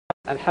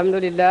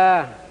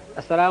alhamdulillah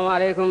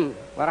asalaamaaleykum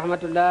wa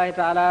rahmatullahi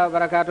taala wa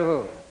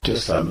barakatuhu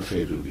cosaanu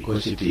feetu bi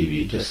KOSSY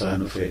TV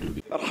cosaanu feetu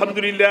bi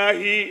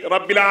alhamdulillahi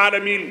rabbil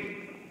alamin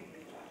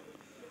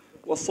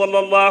wa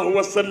sallallahu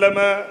wa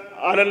sallama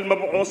ala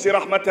almabuusi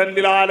rahmatan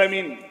lil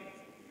alamin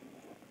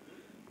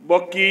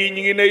mbokk yi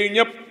ñi ngi nuyu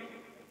ñëpp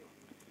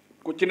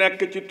ku ci nekk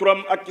ci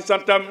turam ak ci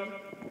santam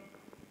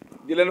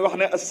di leen wax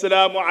ne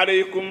assalaamu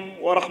aleykum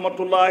wa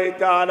rahmatullahi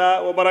taala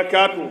wa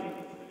barakatuh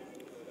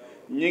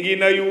ñi ngi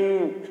nuyu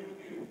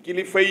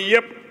kilifa yi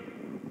yépp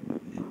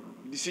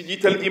di si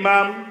jiital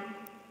imaam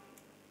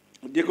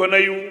di ko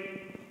nuyu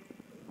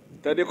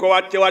te di ko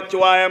wàcce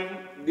waayam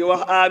di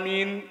wax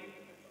amiin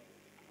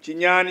ci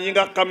ñaan yi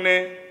nga xam ne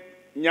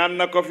ñaan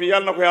na ko fi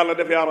yàlla na ko yàlla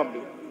def yaa rabbi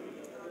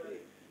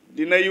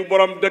di nuyu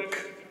borom dëkk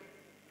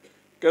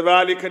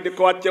kadhalika di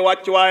ko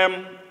wàcce waayam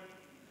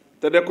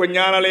te de ko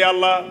ñaanal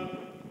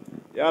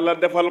yàlla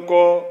defal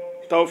ko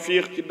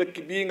tawfiix ci dëkk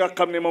bii nga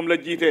xam ne moom la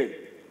jiite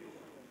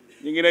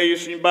ñu ngi nuyu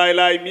suñu baay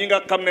laay mii nga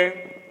xam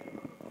ne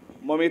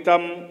moom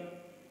itam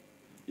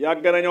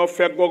yàgg nañoo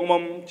feggoog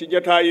moom ci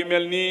jotaay yu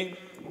mel nii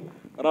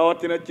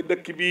rawatina ci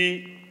dëkk bi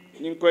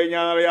ñu ngi koy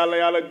ñaanal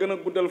yàlla gën a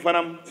guddal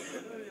fanam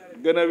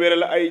gën a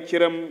wéral ay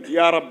ciram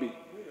yaa rabbi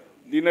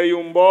di nuyu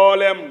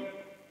mbooleem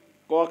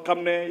koo xam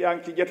ne yaa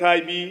ngi ci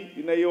jotaay bi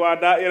di nuyu waa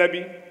daaira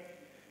bi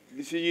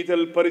di si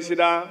jiital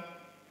président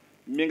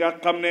mi nga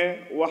xam ne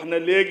wax na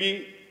léegi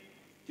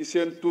ci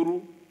seen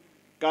turu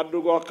kàddu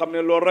goo xam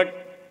ne loolu rek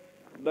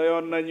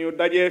dayoon nañu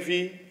dajee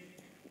fii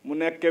mu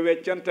nekk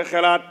weccante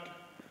xelaat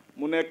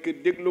mu nekk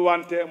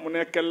dégluwante mu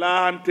nekk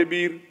laaxante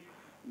biir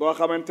boo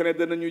xamante ne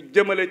danañu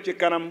jëmale ci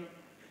kanam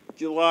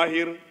ci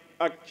zahir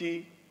ak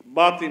ci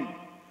baatin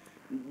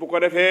bu ko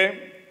defee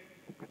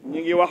ñi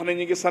ngi wax ne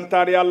ñi ngi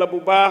santaar yàlla bu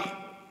baax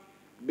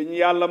bi ñu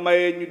yàlla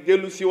mayee ñu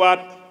dellu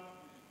siwaat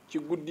ci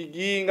guddi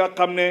gii nga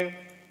xam ne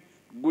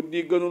guddi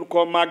gënul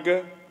koo màgg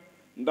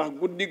ndax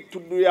guddi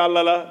tudd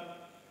yàlla la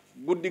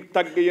guddi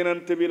tagg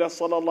yenent bi la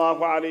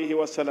sallallahu alayhi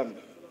wa sallam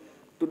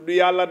tudd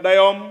yàlla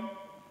dayoom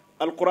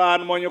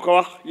alquran moo ñu ko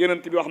wax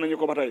yenent bi wax nañu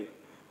ko ba tey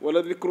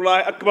wala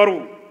zikrullahi akbaru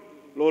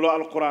loolu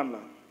alquran la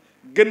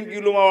gën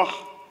gi lu ma wax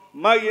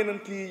maa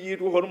yenent yi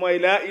jiitu waxoon mooy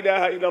laa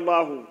ilaha illa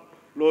allahu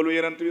loolu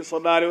yenent bi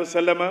sallallahu alayhi wa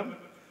sallam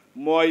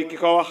mooy ki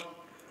ko wax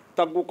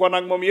taggu ko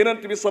nag moom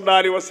yenent bi sallallahu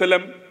alayhi wa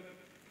sallam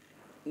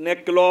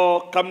nekk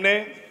loo xam ne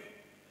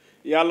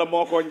yàlla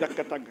moo ko njëkk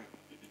a tagg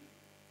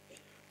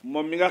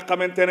moom mi nga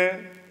xamante ne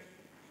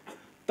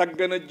tagg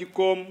na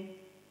jikkoom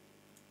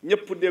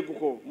ñëpp dégg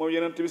ko moom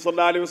yonent bi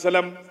sallallahu alayhi wa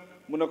sallam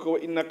mu ne ko wa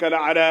innaka la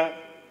ala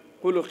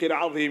xuluqin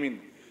azimin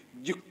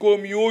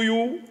jikkoom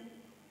yooyu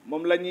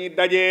moom la ñuy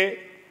dajee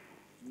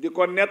di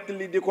ko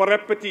nettali di ko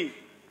répéti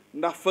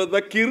ndax fa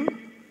zakir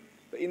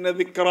fa inna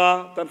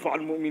zikra tanfau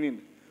al muminin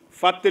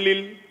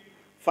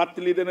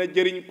fàttali dana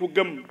jëriñ ku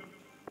gëm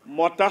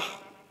moo tax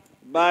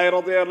Baye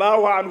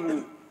radiallahu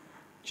anhu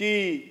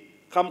ci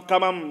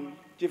xam-xamam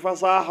ci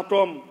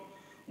fasaaxatoom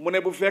mu ne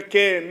bu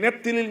fekkee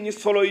nettalil ñi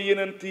solo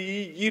yenent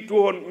yi jiitu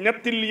woon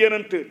nettalil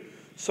yenent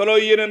solo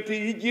yenent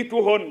yi jiitu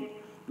woon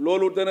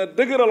loolu dana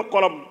dëgëral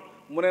xolam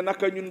mu ne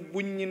naka ñun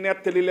buñ ñi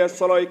nettalilee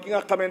solo yi ki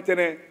nga xamante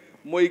ne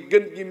mooy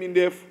gën gi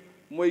mindeef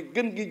mooy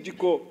gën gi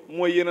jikko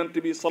mooy yenent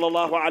bi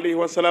sallallahu alayhi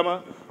wa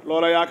sallam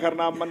loola yaakaar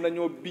naa mën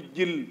nañoo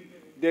bijjil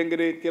dégg nga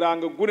de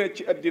tiraanga gune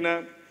ci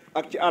addina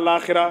ak ci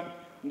alaxira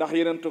ndax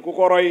yenent ku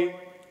ko roy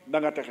da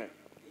nga texe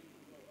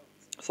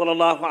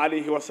sallallahu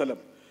alayhi wa sallam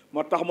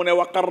moo tax mu ne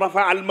waqad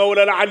rafa al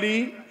mawla al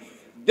ali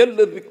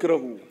jalla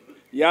dikrahu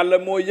yàlla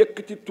moo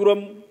yëkkati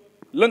turam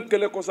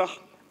lënkale ko sax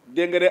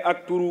dégg nga de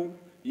ak turu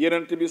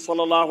yenent bi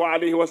sallallahu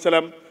alayhi wa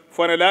sallam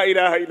foo ne laa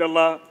ilaha illa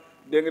allah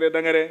dégg nga de da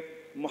nga de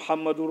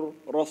muhammadur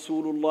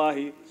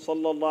rasulullahi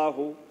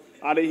sallallahu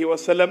alayhi wa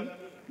sallam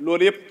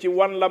loolu yëpp ci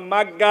wan la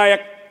màggaay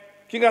ak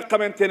ki nga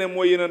xamante ne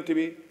mooy yenent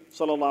bi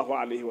sallallahu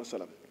alayhi wa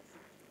sallam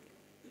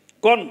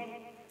kon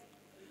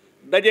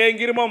dajee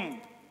ngir moom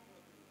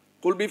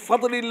qul bi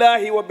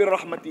fadlillahi wa bi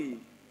rahmatihi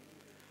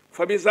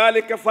fa bi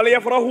zalika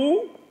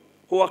falyafrahu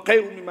huwa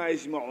xayru mimma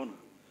yajmaun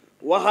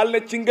waxal ne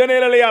ci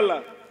ngëneelal yàlla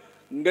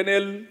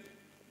ngëneel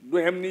du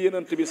xem ni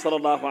yenent bi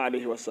sallallahu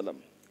alayhi wa sallam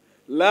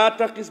laa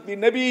taqis bi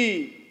nabi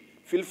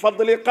fi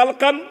lfadli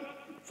xalqan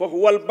fa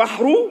huwa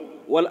albahru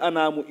wal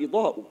anaamu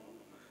idaau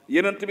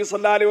yenent bi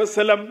sallallahu alayhi wa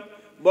sallam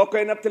boo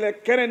koy nattalee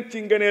keneen ci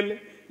ngëneel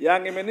yaa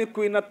ngi mel ni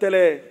kuy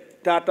nattalee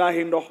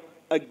taataahi ndox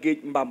ak géej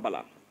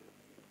mbambala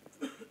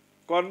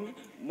kon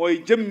mooy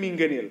jëmmi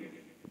ngëneel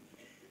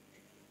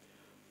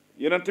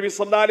yonent bi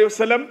sallallahu alayhi wa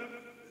sallam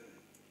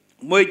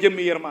mooy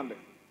jëmmi yërmande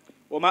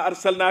wa ma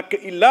arsalnaaka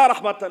illa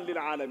rahmatan lil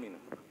alamin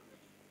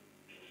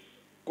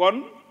kon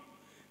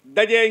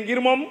dajee ngir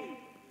moom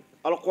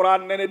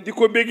alquran ne ne di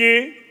ko bégee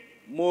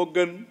moo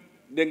gën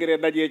dégg nga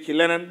dajee ci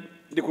leneen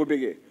di ko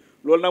bégee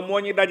loolu nag moo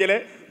ñuy dajale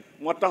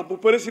moo tax bu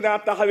président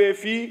taxawee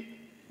fii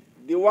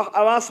di wax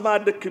avancement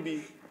dëkk bi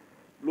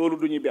loolu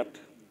du ñu bett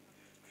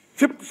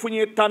fépp fu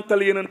ñuy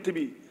tàntal yenent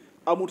bi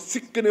amul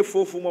sikk ne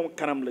foofu moom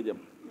kanam la jëm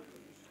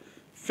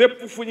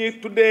fépp fu ñuy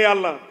tuddee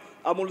yàlla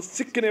amul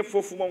sikk ne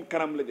foofu moom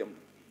kanam la jëm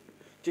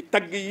ci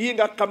tagg yi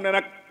nga xam ne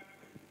nag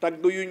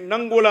tagg yu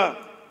nangu la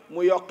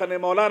mu yokk ne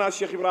Mawlana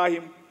Cheikh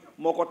Ibrahim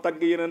moo ko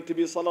tagg Yonent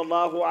bi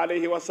sallallahu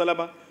alayhi wa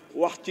sallam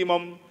wax ci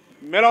moom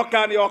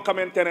melokaan yoo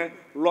xamante ne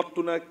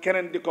lottu na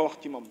keneen di ko wax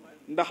ci moom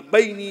ndax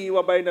bayni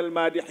wa bayna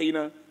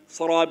almaadixiina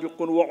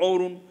sarabiqun wa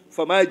uurun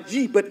fa maa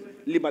jiibat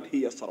li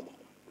madhiya sarba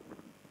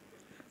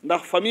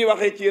ndax fa muy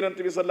waxee ci Yonent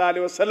bi sallallahu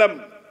alayhi wa sallam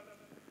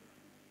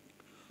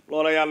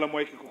loola yàlla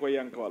mooy ki ko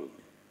yankawal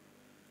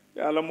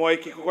yàlla mooy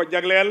ki ko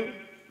jagleel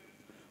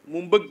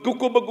mu bëgg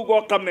ko bëgg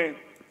koo xam ne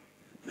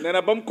nee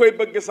na ba mu koy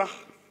bëgg sax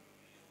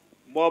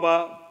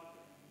booba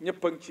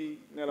ñëpp a ngi ci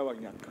nelaw ak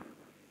ñàkk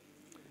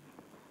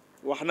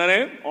wax na ne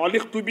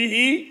olixtu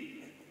bihi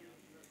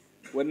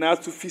wa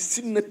naasu fi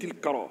sinnatil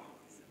karo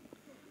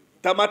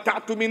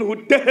tamataatu minhu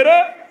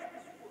dahra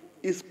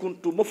is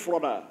kuntu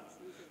mufrada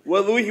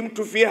wa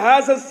duhimtu fi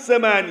haza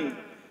zamani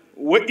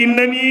wa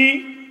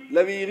innani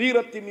la bi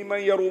ghirati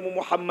mimman yarumu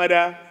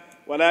muhammada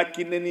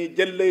walakinani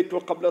jallaytu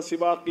qabla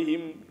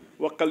sibaqihim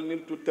wa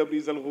qalniltu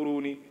tabriz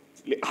alghuruni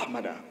li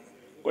ahmada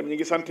kon ñu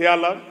ngi sant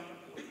yàlla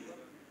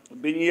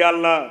bi ñu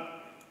yàlla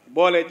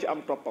boolee ci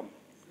am toppam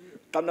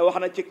xam ne wax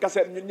na ci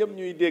kaset ñun ñëpp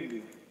ñuy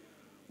dégg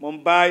moom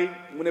Baye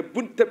mu ne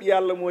buntab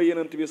yàlla mooy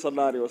Yonent bi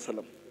sallallahu alayhi wa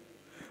sallam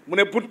mu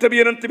ne buntab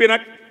Yonent bi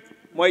nag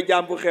mooy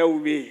jàmbu xew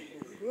bi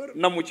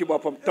namu ci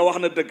boppam te wax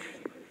na dëgg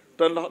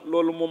te ndax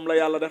loolu moom la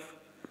yàlla def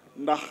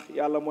ndax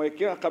yàlla mooy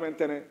ki nga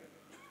xamante ne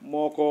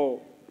moo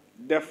ko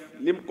def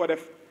lim ko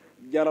def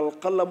jaral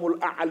qalamul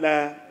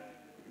a'la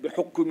bi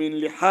hukmin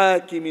li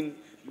haakimin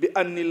bi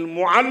annil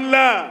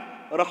mualla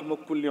rahma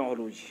kulli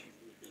uluji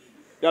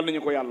yàlla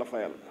nañu ko yàlla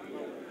fayal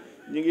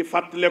ñu ngi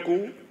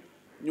fàttaleku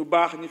ñu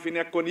baax ñi fi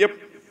nekkoon yépp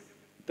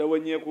te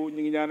wàññeeku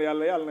ñu ngi ñaan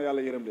yàlla na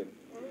yàlla yërëm leen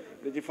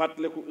da ci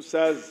fàttaleku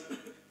oustaz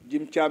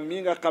Jim Thiam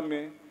mii nga xam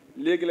ne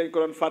léegi lañ ko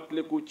doon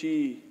fàttaleku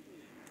ci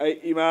ay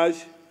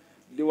image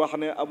di wax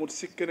ne amul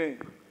sikk ne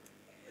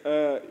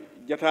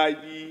jataay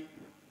bi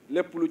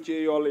lépp lu ci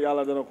yool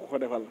yàlla dana ko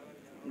defal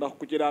ndax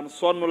ku ci daan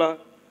sonn la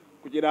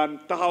ku ci daan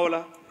taxaw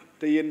la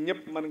te yéen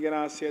ñëpp man ngeen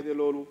a seede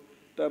loolu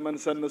te man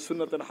sanna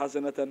sunnatan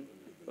hasanatan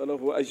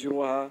walahu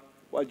ajruha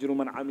wa ajru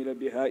man amila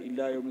biha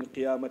ila yawmi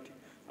alqiyamati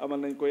amal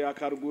nañ ko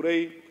yaakaar gu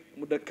rëy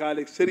mu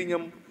dëkkaaleeg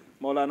sëriñam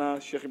Mawlana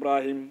Cheikh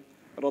Ibrahim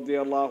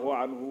radiallahu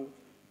anhu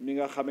mi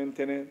nga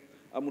xamante ne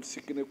amul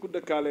sikk ne ku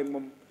dëkkaaleeg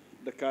moom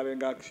dëkkaale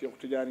nga ak Cheikh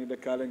Tidiane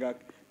dëkkaale nga ak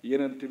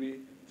Yonent bi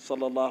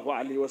sallallahu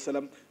alayhi wa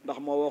sallam ndax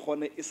moo waxoon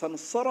ne isan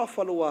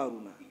sarafal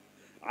waaruna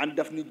an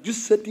dafni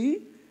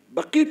jussati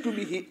baqitu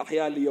bihi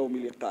ahya li yawmi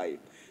liqaayi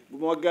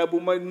bu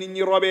ma nit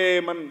ñi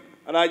robee man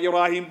Alaaji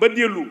Ibrahim ba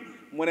dellu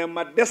mu ne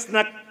ma des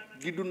nag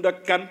di dund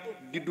ak kan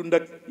di dund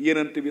ak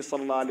Yonent bi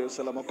sallallahu alayhi wa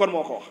sallam kon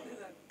moo ko wax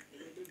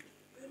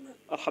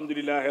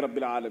alhamdulilahi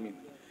rabbil alamin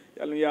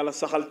yàlla na yàlla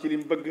saxal ci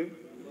lim bëgg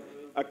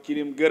ak ci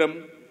lim gërëm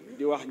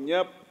di wax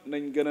ñëpp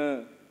nañ gën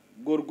a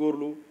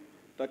góorgóorlu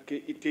takk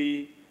itte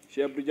yi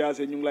Cheikh Abdou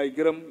Diassé ñu ngi lay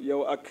gërëm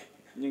yow ak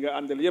ñi nga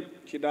àndal yépp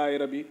ci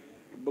daayira bi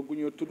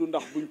bëgguñu tudd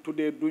ndax buñ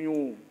tuddee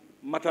duñu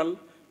matal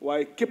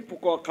waaye képp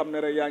koo xam ne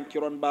rek yaa ngi ci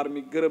ron baar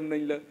mi gërëm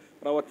nañ la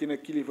rawatina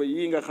kilifa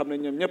yii nga xam ne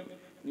ñoom ñëpp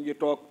ñu ngi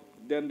toog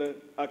dend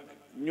ak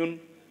ñun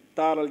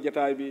taaral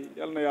jataay bi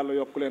yal na yàlla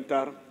yokku leen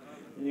taar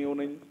ñëw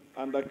nañ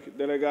ànd ak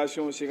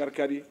délégation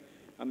sikarkat yi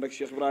ànd ak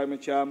Cheikh Ibrahima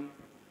Thiam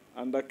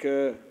ànd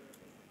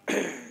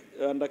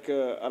ak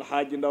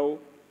alxaaji Ndaw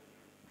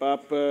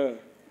Pape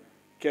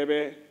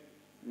Kebe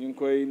ñu ngi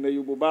koy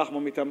nuyu bu baax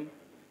moom itam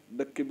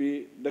dëkk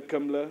bi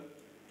dëkkam la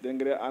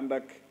dégg nga ànd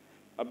ak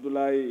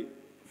Abdoulaye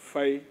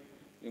Faye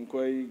ñu ngi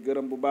koy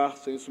gërëm bu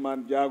baax sëñ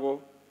Ousmane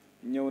Diago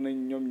ñëw nañ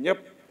ñoom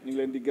ñëpp ñu ngi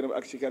leen di gërëm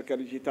ak sikarkat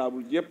yi ci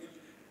taabul yëpp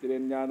di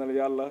leen ñaanal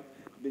yàlla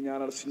di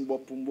ñaanal suñ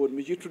bopp mbóot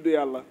mi ci tudd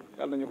yàlla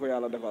yàlla nañu ko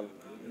yàlla defal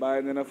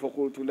bàyyi ne na fa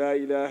qultu laa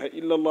ilaha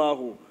illa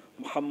allahu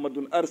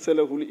muhammadun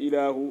arsalahu l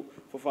ilahu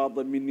fa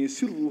faada minni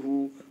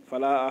sirruhu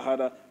fala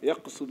ahada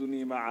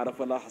yaqsuduni ma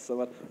arafa la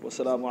xasabat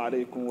wasalaamu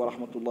aleykum wa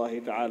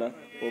rahmatullahi taala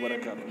wa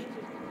barakatuh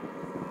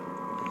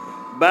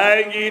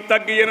Baye ngi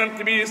tagg Yonent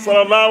bi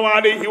sallallahu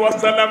alayhi wa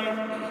sallam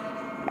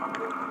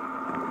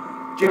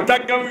ci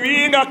taggam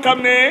wii nga xam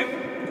ne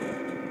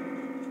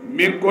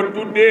mi ngi ko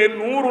tuddee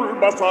nuurul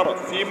basar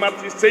fi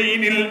mati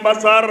sayyidil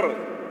basar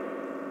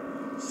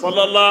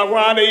sallallahu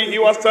alayhi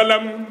wa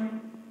sallam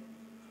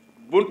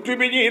buntu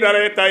bi ñuy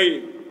daree tey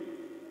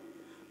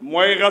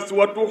mooy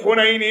gaswatu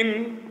Xunaynin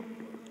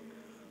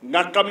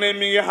nga xam ne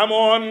mi ngi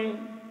xamoon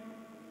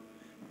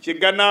ci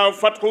gannaaw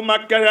fatxu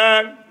Makka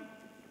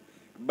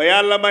ba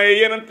yàlla may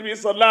Yonent bi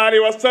sallallahu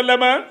alayhi wa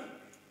sallam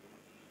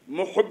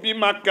mu xubbi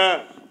Makka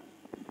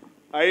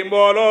ay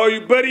mbooloo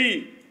yu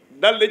bëri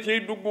dal di ciy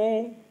dugg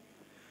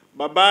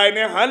ba Baay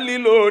ne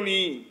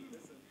hallilooni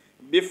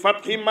bi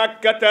fatxi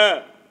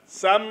makkata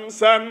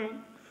samsan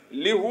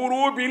li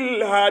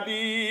hurubil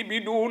hadi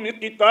biduni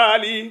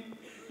qitaali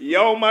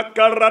yawma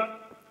karrat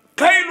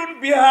xaylun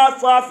biha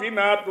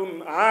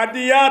saafinatun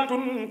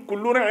aadiyatun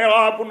kullun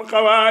iraabun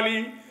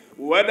xawaali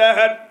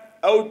wadahat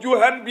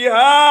awjuhan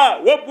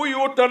biha wa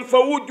buyutan fa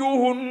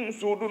wujuhun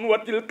suudun wa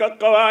tilka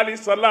qawaali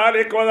sallallahu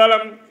alayhi wa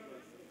sallam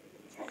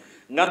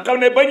nga xam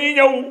ne ba ñuy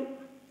ñëw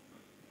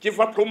ci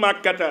fatu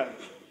màkkata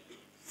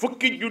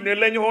fukki junne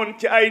lañu woon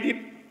ci ay nit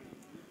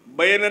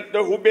ba yenente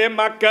hubbee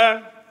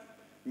màkka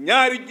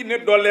ñaari junne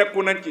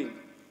dooleeku nañ ci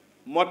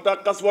moo tax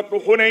xaswatu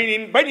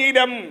xunaynin ba ñuy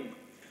dem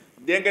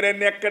dégg nga ne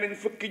nekk nañ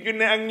fukki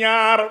junne ak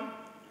ñaar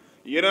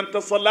yenente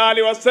sallallahu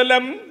alayhi wa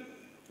sallam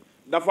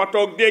dafa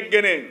toog dégg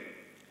ne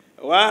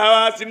waa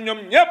Hawaasin ñoom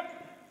ñépp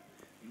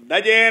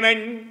dajee nañ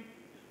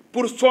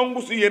pour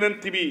songu si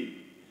yenent bi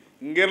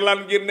ngir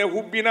lan ngir ne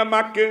hubbi na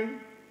màkk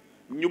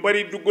ñu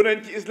bari dugg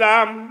nañ ci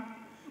islaam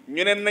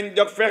ñu ne nañ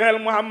jog fexeel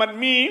Muhammad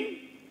mii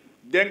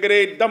dégg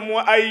nga dammu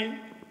ay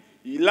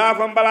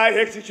laafa mbalaa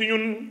xeeg si ci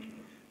ñun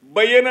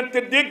ba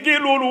yenente déggee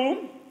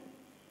loolu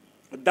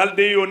dal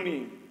de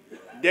yónni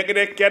dégg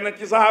nga kenn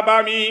ci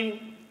sahabaam yi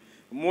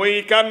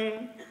muy kan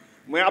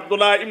muy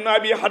Abdullah ibnu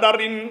Abi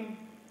Hadarin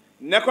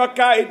ne ko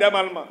kaay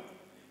demal ma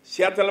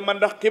seetal ma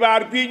ndax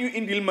xibaar bii ñu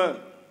indil ma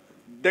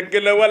dëgg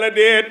la wala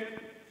déet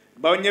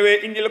ba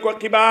ñëwee indil ko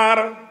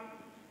xibaar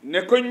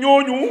ne ko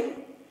ñooñu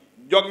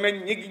jog nañ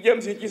ñi ngi jëm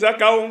si ci sa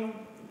kaw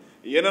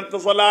yenente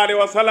sallallahu alayhi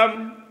wa sallam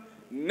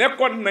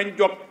nekkoon nañ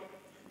jog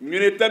ñu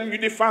ne tam ñu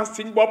défense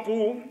siñ bopp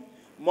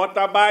moo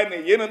tax bàyyi ne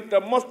yenente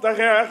mosta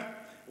xeex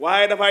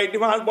waaye dafay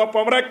défense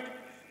boppam rek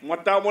moo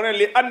tax mu ne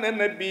li anna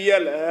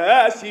nabiyal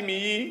haasimi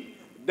yi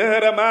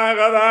dëhëra ma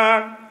gada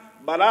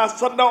bala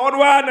sadda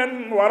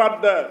odwanan wa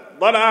radda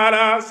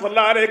dalala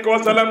sallallahu alayhi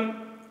wa sallam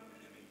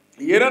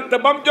yenente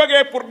ba mu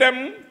jógee pour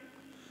dem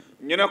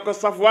ñu ne ko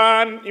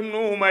Safwaan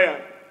ibnu Umaya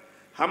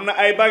xam na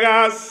ay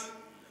bagage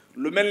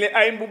lu mel ni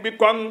ay mbubbi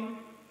koŋ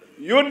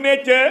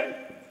yónnee ca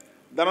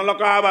dana la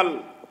ko abal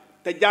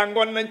te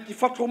jàngoon nañ ci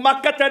fatu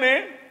Makkata ne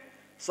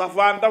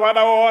Safwaan dafa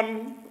dawoon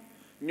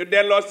ñu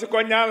delloo si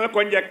ko ñaanal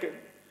ko njëkk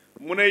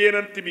mu ne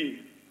yenent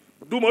bi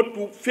duma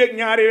tuub feeg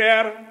ñaari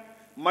weer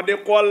ma di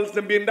xool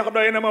sa mbir ndax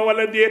doy na ma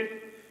wala déet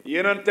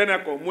yenente ne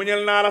ko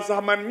muñal naa la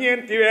sax man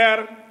ñeenti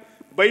weer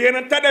ba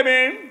yenente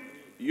demee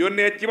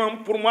yónnee ci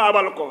moom pour mu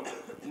abal ko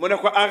mu ne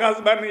ko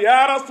axasban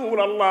ya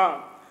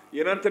rasulallah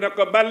yenente ne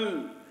ko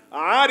bal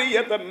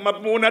aariyatan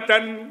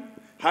madmunatan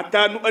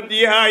hatta nu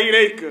addiha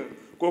ilayka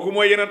kooku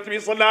mooy yenent bi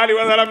sallallahu alayhi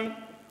wa sallam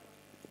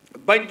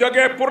bañ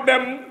jógee pour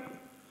dem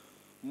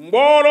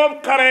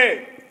mbooloom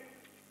xare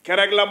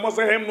kerek la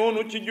mosaxem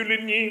noonu ci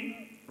jullit ñi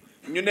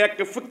ñu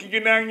nekk fukki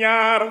junne ak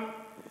ñaar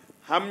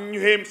xam ñu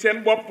xéem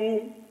seen bopp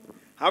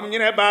xam ñu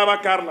ne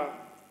Babacar la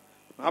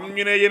xam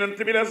ñu ne yenent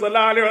bi la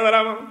sallallahu alayhi wa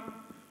sallam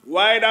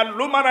waaye daal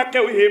lu mën a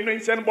xew xéem nañ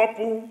seen bopp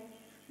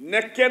ne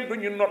kenn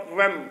duñu not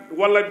ren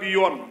wala bi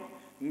yoon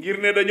ngir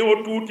ne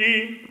dañoo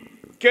tuuti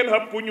kenn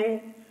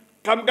xëppuñu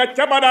xam nga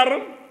ca Badar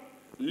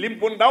lim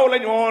bu ndaw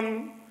lañu woon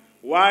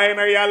waaye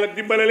nag yàlla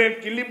dimbale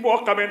leen ci lim boo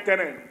xamante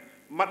ne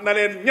mat na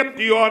leen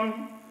ñetti yoon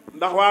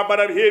ndax waa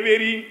Badar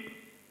xéewéer yi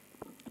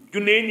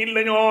junne nit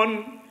lañu woon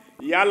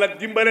yàlla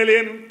dimbale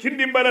leen ci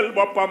dimbalal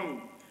boppam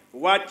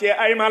wàccee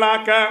ay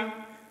malaaka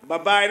ba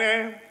bàyyi ne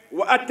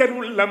wa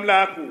atarul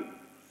lamlaaku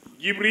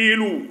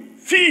jibrilu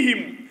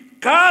fihim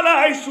qaala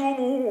ay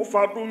suumu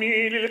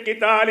fardumi lil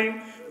qitaali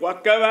wa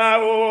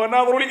kabaawo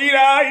nadrul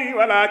ilaahi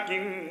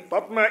walakin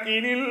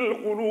tatma'inil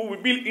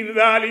quluub bil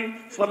inzaali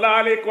sallallahu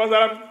alayhi wa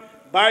sallam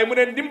bàyyi mu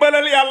ne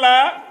dimbalal yàlla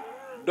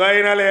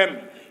doy na leen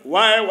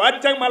waaye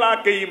wàcc ak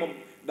malaaka yi moom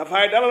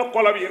dafay dalal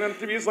xolob yenent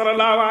bi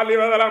sallallahu alayhi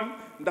wa sallam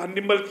ndax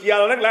ndimbal ci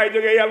yàlla rek laay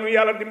jógee yàlla nu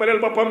yàlla dimbaleel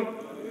boppam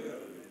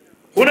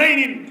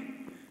Hunaynin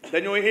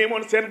dañoo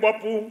xéemoon seen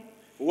bopp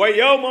wa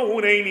yawma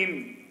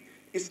Hunaynin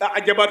is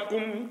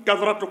ajabatkum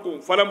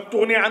kasratukum falam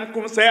tughni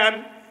ankum shay'an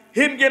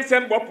xéem ngeen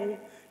seen bopp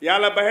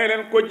yàlla baxee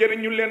leen ko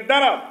jëriñu leen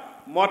dara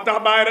moo tax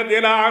Baay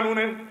radiyallahu anhu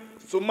ne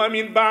summa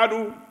min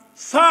baadu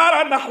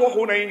saara nahwa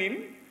Hunaynin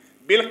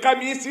bil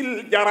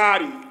qamiisil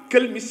jaraari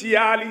kal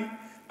misyaali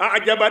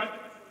ajabat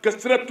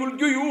kasratul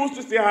juyuus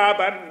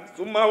sihaaban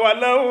summa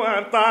walaw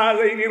an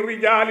taazayni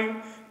rijaali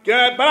ke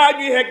balaa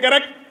ñuy hegg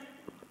rek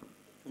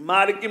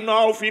Maalik ibnu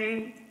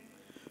Awfin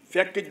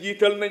fekk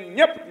jiital na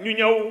ñépp ñu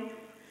ñëw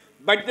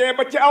bañ dee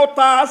ba ci aw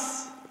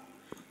taas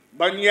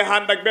ba ñu ngi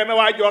ànd ak benn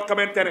waay joo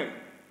xamante ne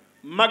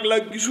mag la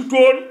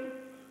gisutoon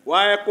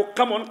waaye ku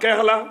xamoon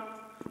xeex la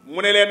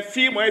mu ne leen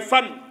fii mooy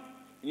fan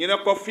ñu ne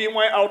ko fii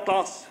mooy aw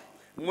taas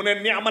mu ne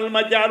ni'mal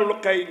majaalul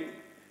xayri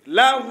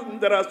laa hum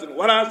darasun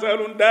wala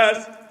saalun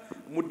daas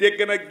mu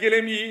dégg na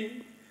gëlëm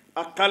yi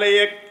ak xale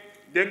yeeg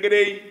dégg nga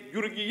dey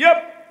jur gi yépp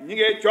ñi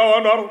ngay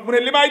coowandoor mu ne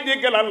li may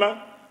dégg lan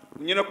la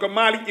ñu ne ko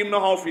Maalik ibnu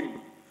Awfin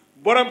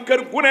borom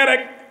kër gu ne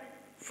rek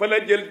fa la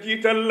jël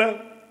jiital la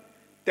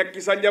teg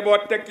ci sa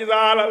njaboot teg ci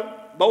sa alal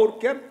bawur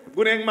kenn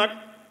gu ne mag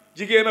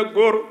jigéen ak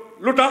góor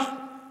lu tax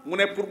mu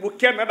ne pour bu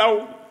kenn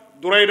daw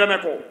du rey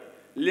dane ko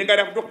li nga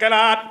def du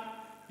xelaat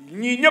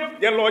ñii ñëpp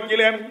delloo ji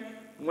leen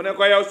mu ne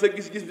ko yow sa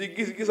gis-gis bi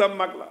gis-gisam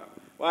mag la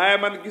waaye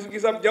man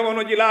gis-gisam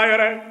jamono ji laa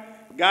yore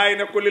gars yi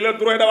ne ko li la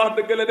du rey da wax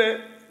dëgg la de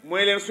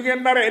mooy leen su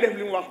ngeen naree def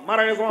li mu wax ma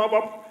rey sama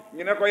bopp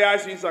ñu ne ko yaay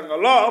suñ sanga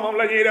loo moom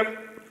la ñuy def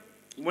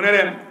mu ne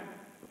leen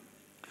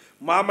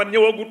Muhammad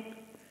ñëwagut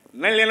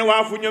nañ leen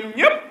waafu ñoom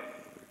ñépp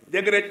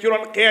dégg nga ci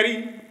ron xeer yi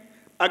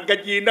ak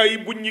gaj yi ndaw yi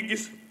buñ ñu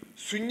gis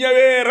su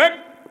ñëwee rek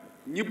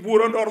ñi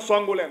buurandoor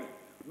songu leen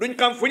duñ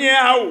xam fu ñee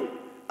xaw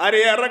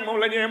arrière rek moom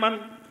la ñuy man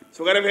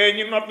su ko defee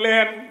ñu not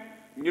leen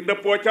ñu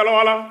dëppoo ca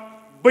loola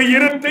ba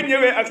yërante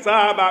ñëwee ak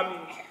sahabaam yi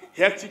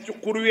xeet si ci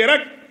xur wi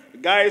rek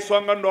gars yi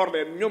songa ndoor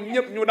leen ñoom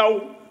ñëpp ñu daw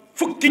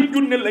fukki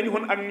junne lañu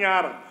woon ak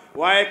ñaar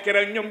waaye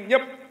keroog ñoom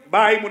ñëpp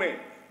bàyyi mu ne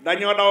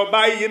dañoo daw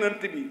bàyyi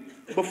yenant bi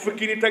ba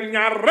fukki nit ak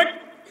ñaar rek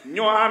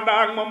ñoo ànd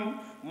ak moom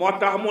moo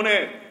tax mu ne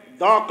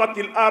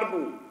daqatil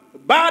ardu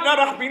baada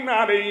rahbin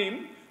alayhim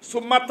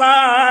summa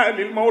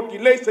taalil mawti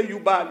laysa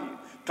yubaali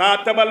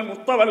xaatabal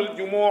mustafal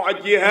jumua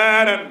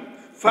jihaaran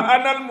fa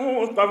anal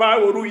mustafa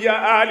wa ruya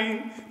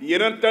ali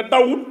yenente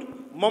dawut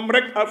moom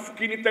rek ak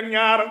fukki nit ak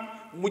ñaar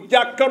mu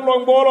jàkkarloo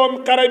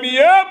mbooloom xare bi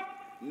yëpp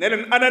ne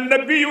leen ana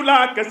nabiyu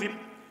laa kasib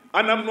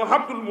ana ibnu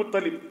abdul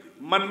muttalib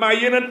man maa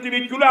yenente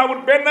bi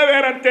culaawul benn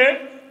weerante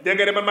dégg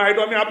nga de man maay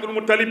doomi abdul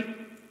muttalib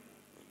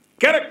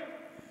kerek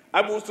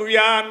abu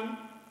sufyaan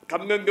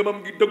xam nga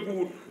ngëmam gi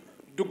dëgguwul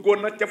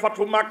duggoon na ca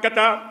fatu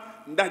màkkata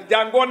ndax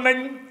jàngoon nañ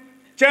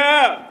ca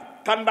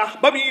xandax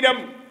ba muy dem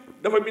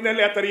dafa bind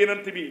leetar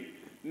yenent bi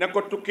ne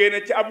ko tukkee ne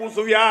ci abu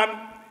sufyaan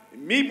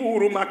mi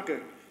buuru màkk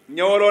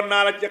ñëwaloon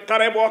naa la ci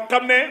xare boo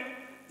xam ne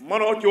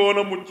mënoo ci woon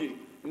a mucc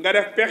nga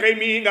def pexe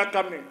mii nga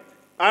xam ne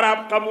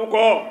arab xamu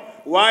ko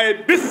waaye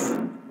bis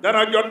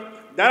dana jot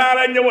danaa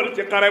la ñëwal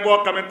ci xare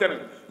boo xamante ne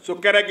su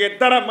keregee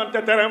dara man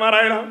te tere ma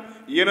rey la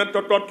yeneen te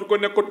tontu ko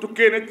ne ko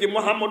tukkee ne ci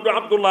muhammadu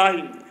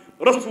abdullahi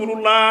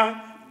rasulullah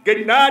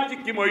gëj naa ci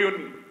ki ma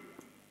yónni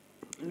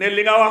ne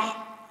li nga wax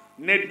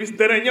ne bis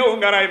dana ñëw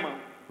nga rey ma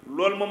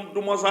loolu moom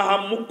du ma sax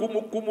am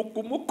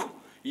mukk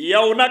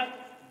yow nag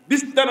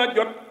bis dana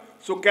jot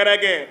su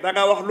keregee da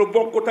nga wax lu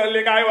bokkuta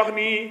li ngay wax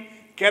nii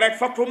kereg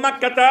fatu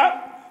makkata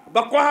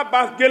ba ko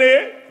Abbas jëlee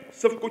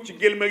sëf ko ci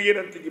gélma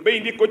yenant gi ba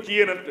indi ko ci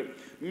yenant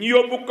ñu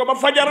yóbbu ko ba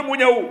fajar mu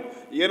ñëw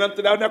yenant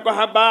daaw ne ko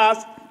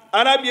Abbas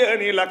alam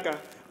yaani laka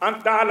an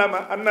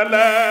taalama anna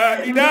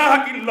laa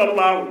ilaha illa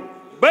allah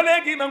ba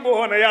léegi nangu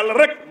woon yàlla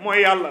rek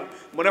mooy yàlla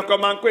mu ne ko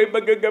maa ngi koy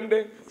bëgg a gëm de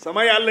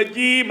sama yàlla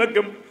ji ma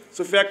gëm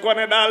su fekkoon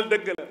ne daal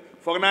dëgg la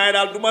foog naa ne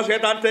daal du ma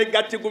seetaan tey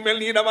gàcce gu mel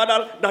nii dama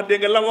daal ndax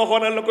dégg nga la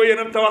waxoon la ko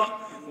yenant wax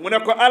mu ne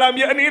ko alam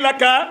yaani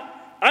laka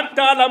an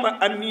taalama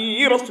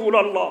anni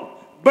rasulallah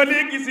ba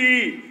léegi si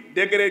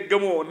dégg rek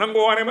gëmoo nangu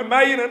woone man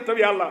maa yenent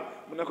yàlla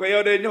mu ne ko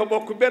yow de ñoo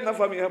bokk benn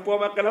famille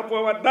xëppooma xel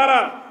xëppooma dara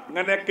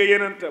nga nekk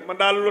yenent man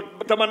daal lu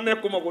te man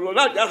nekkuma ko loolu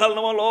daal jaaxal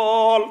na ma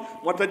lool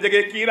moo tax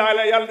jege kii daal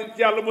yàlla nañ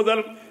ci yàlla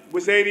musal bu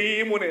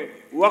seyri mu ne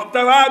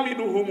waxtawa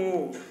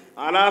minhumu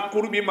ala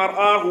qurbi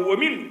mar'ahu wa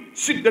min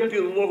shiddati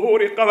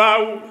zuhuri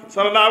qafaahu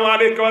sallallahu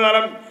alayhi wa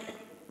sallam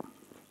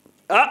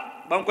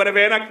ba mu ko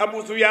defee nag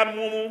Abu Sufyaan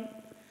moomu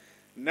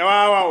ne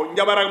waaw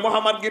njabar ak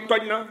Muhammad gi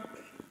toj na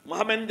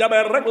Muhammad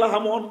njabar rek la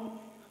xamoon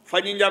fa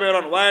ñu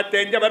njaberoon waaye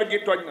tey njabar gi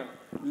toj na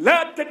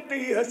laa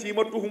tantahi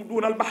hasimatuhum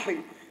duunal bahri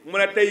mu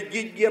ne tey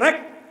géej gi rek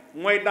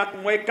mooy dak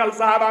mooy kal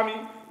saabaam yi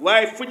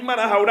waaye fuñ mën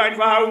a xaw daañ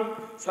fa xaw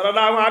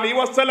sallallahu alayhi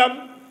wa sallam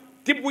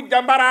tibbu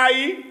jambaraa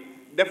yi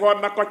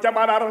defoon na ko ca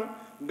Badar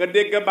nga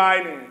dégg Baay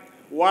ne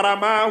wa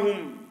ramaahum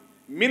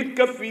min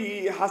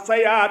kafi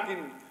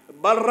hasayaatin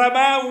bal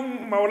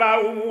ramaahum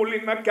mawlaahum li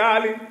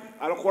nakaali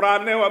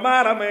alquran ne wa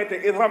ma ramayta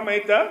id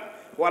ramayta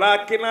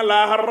walakin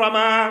laaha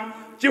ramaa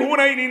ci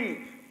Hunaynin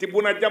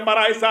tibbu na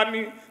jambaraay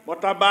sànni moo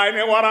tax Baay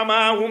ne wa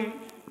ramaahum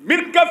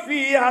min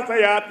kafi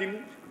hasayaatin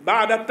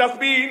baada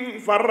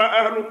tasbin farra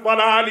ahlu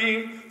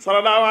dalaali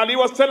sallallahu alayhi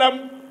wa sallam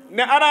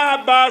ne ana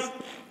Abbas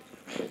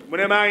mu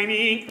ne maa ngi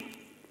nii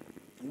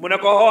mu ne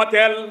ko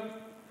hooteel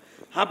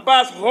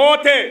Abbas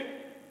hoote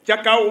ca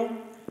kaw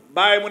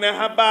Baay mu ne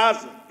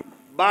Abbas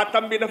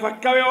baatam bi dafa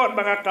kawe woon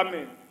ba nga xam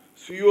ne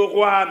su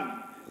yuuxuwaan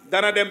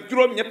dana dem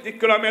juróom-ñetti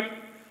kilomètre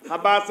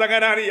Abbas sa nga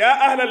naan yaa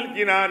ahlal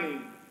jinaani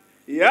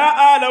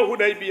yaa ala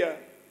hudaybiya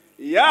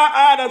yaa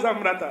ala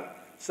zamrata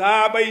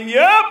saaba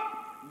yëpp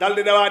dal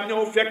di dawaat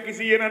ñëw fekk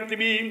si yenant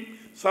bi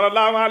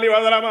sallallahu alayhi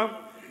wa sallam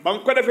ba nga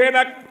ko defee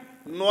nag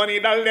noonu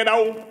dal di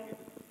daw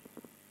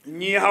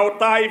ñii xaw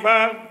Taifa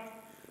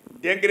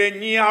dégg nga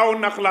ñii xaw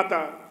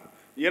Naxlata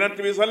yenant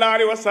bi sallallahu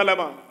alayhi wa sallam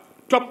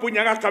topp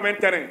ña nga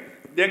xamante ne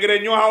dégg nga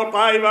ñoo xaw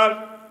Taifa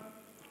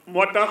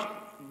moo tax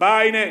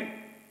Baay ne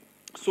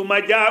summa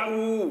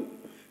jaa'u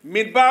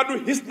min baadu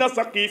hisna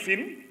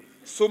saqifin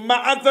summa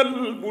azal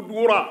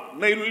budura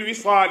naylul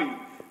wisaali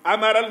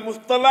amara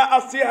almustafa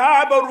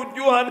asihaaba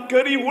rujuhan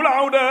karihul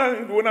awda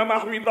duna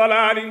mahwi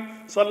dalaali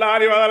sallallahu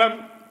alayhi wa sallam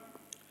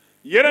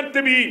yenent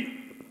bi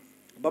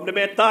ba mu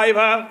demee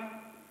Taifa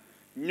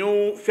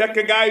ñu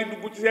fekk gaa yi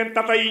dugg ci seen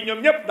tata yi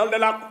ñoom ñépp dal di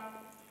làqu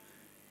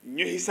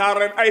ñu xisaar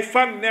leen ay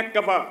fan nekk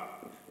fa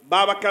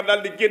Babacar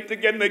dal di gént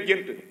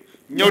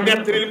ñëw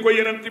nettalil ko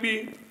yenent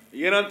bi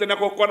yenent ne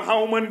ko kon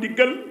xaw ma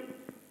ndiggal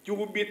ci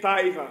hubbi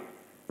Taifa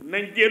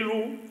nañ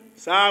dellu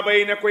saaba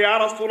yi ne ko yaa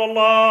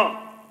rasulallah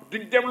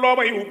duñ dem loo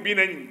may hubbi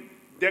nañ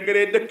dégg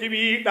nga dëkk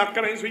bi dàq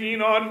nañ suñuy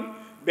noon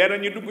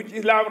benn ñu dugg ci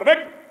islam rek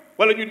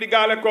wala ñu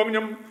diggaale koog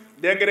ñoom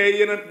dégg nga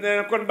yenent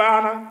ne kon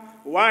baax na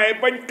waaye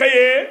bañ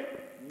xëyee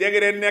dégg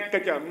nga nekk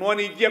ca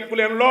noonu yi jekku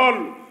leen lool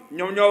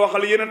ñoom ñoo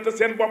waxal yenent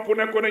seen bopp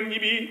ne ko nañ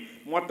ñibbi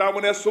moo tax mu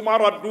ne suma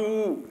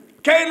raddu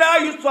كي لا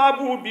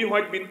يصابوا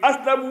بهجب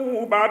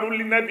أسلموا بعد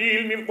للنبي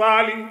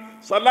المرطال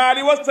صلى الله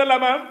عليه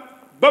وسلم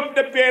بمد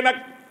بينك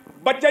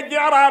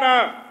بتجعرانا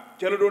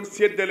تلدون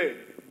سيدلي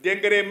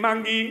دنگري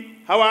مانغي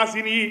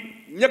حواسيني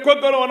ñako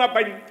gënoon a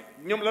bañ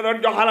ñoom la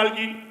doon jox alal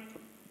ji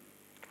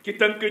ci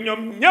tënk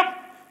ñoom ñépp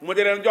mu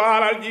di leen jox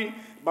alal ji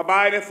ba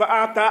bàyyi ne fa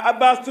ata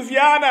aba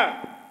sufyaana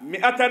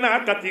mi'ata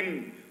naqatin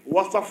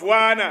wa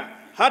safwaana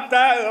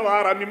hatta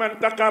wara miman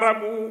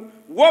taqarabu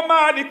wa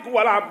malik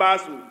wal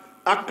abbaasu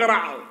aqra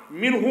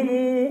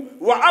minhumu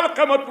wa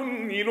alqamatun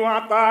nilu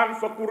ataan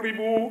fa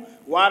kurribu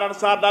waaran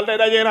saa dal day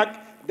dajee nag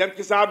dem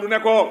ci saadu ne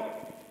ko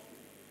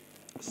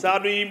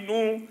saadu ibnu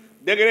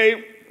dégre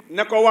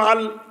ne ko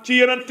waxal ci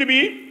yonent bi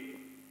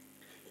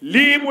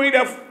lii muy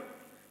def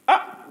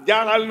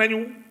jaaxal nañu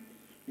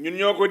ñun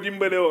ñoo ko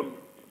dimbale woon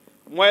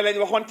mooy lañ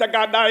waxoon ca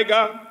gàddaay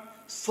ga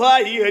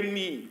saahihan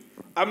nii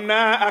am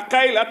naa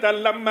akaylatan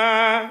lamma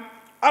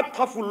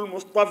adxaful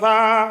mustafa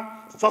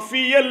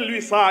safiyal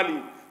wisaali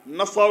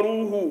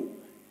nasaruuhu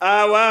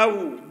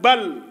aawaahu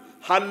bal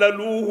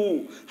حللوه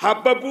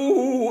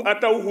حببوه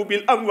أتوه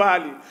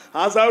بالأموال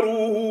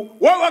عزروه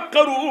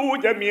ووقروه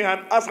جميعا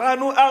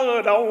أصحانوا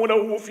أغدوا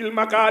له في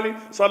المقال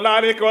صلى الله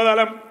عليه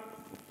وسلم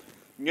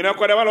ñu ne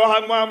ko demal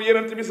wax ak maam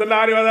yonent bi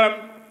sallallahu alayhi wa sallam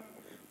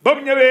ba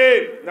mu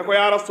ñëwee ne ko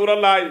yaa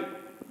rasulallah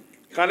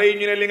xale yi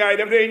ñu ne li ngay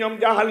def de ñoom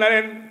jaaxal na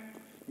leen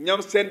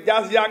ñoom seen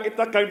jaas yaa ngi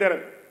takk ak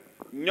deret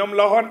ñoom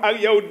la xoon ak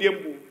yow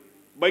démb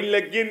bañ la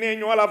génnee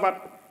ñoo la fat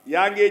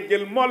yaa ngi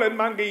jël moo leen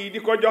màng yi di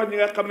ko jox ñi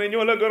nga xam ne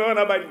ñoo la gënoon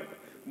a bañ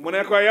mu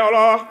ne ko yow la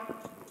wax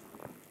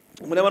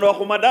mu ne man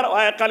waxuma dara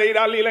waaye xale yi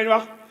daal lii lañ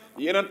wax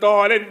yéen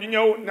toxoo leen ñu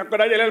ñëw ne ko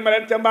dajaleel ma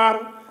leen ca mbaar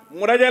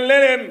mu dajal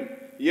leen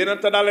yéen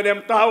ta daal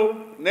dem taxaw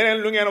ne leen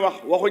lu ngeen wax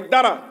waxuñ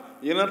dara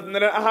yéen ne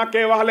leen aha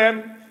kay wax leen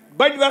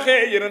bañ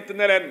waxee yéen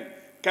ne leen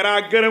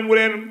karaa gërëmu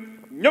leen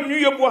ñoom ñu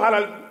yóbbu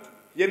xalal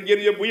yéen ngeen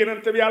yóbbu yéen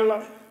bi yàlla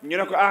ñu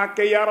ne ko aha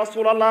kay ya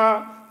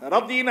rasulallah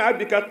radina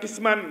bika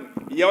qisman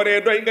yow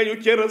de doy nga ñu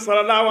cër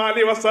sallallahu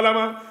alayhi wa sallam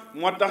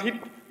moo tax it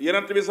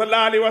yéen bi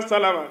sallallahu alayhi wa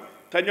sallam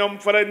te ñoom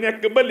fa la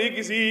nekk ba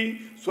léegi si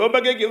soo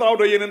bëggee gis raw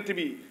do yonent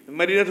bi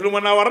Madinatul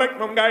Munawwara rek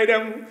moom ngay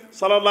dem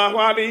sallallahu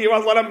alayhi wa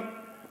sallam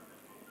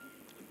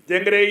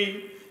dégg nga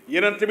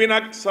yonent bi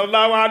nag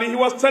sallallahu alayhi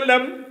wa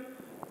sallam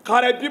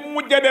xare bi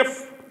mujj a def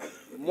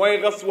mooy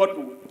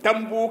gaswatu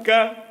Tambuuka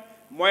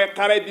mooy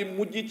xare bi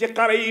mujj ci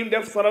xare yi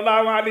def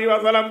sallallahu alayhi wa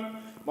sallam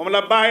moom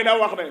la Baye da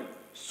wax ne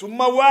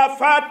summa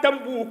waafa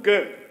Tambuuka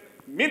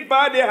min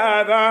baadi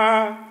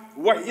hada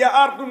wa hiya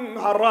ardun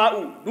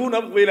harraa'u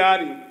duna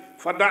dhilaali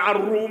فدعا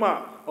الروم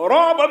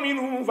رعب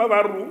منهم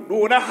فبروا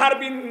دون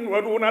حرب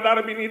ودون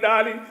درب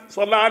نضال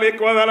صلى الله عليه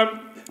وسلم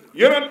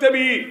yonent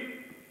bi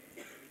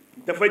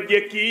dafa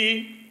jékki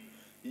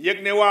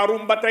yëg ne waa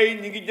Rum ba tey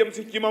ñi ngi jëm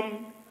si ci moom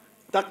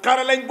te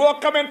xare lañ boo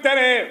xamante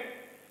ne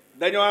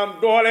dañoo am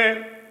doole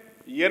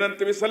yonent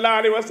bi sallallahu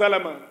alayhi wa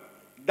sallam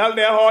dal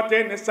dee xoote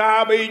ne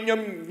saaba yi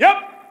ñoom ñépp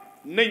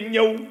nañ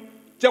ñëw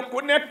ca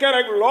ku nekk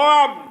rek loo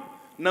am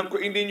na nga ko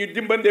indi ñu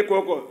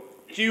dimbandekoo ko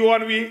ci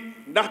yoon wi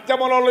ndax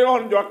jamono la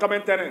yoon joo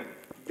xamante ne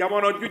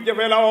jamono ju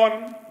jafe la woon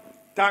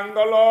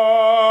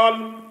tàngalool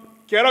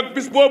keroog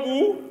bis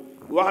boobu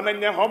wax nañ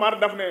ne Omar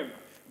daf ne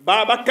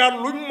Babacar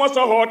luñ mos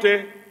a xoote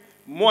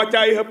moo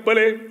caay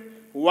xëppale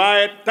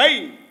waaye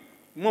tey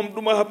moom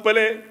du ma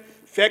xëppale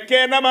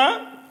fekkee na ma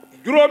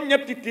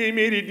juróom-ñetti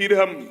téeméeri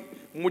dirham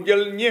mu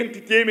jël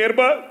ñeenti téeméer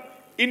ba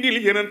indil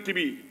yenent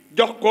bi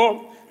jox ko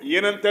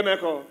yenente ne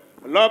ko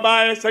loo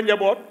bàyyee sa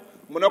njaboot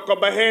mu ne ko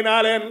baxee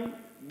naa leen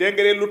dégg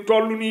nga lu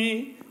toll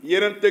nii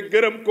yenente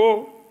gërëm ko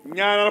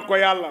ñaanal ko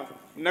yàlla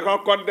ne ko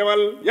kon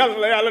demal yàlla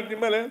la yàlla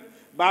dimbale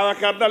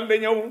Babacar dal de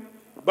ñëw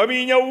ba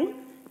muy ñëw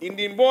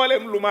indi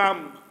mboolem lu ma am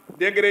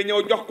dégg nga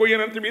ñëw jox ko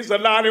yenente bi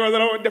sallallahu alayhi wa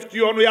sallam def ci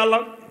yoonu yàlla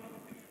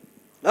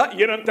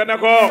yenente ne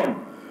ko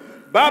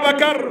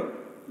Babacar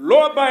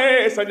loo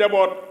baxee sa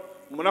njaboot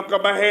mu ne ko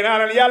baxee naa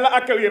leen yàlla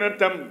ak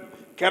yenentam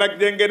keroog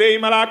dégg nga day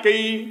malaaka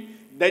yi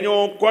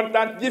dañoo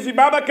kontaan ji fi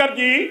Babacar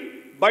ji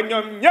ba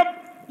ñoom ñépp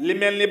li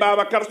mel ni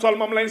Babacar sol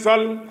moom lañ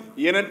sol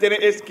yenente ne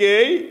est-ce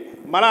que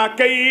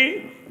malaaka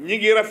yi ñi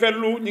ngi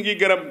rafetlu ñi ngi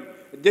gërëm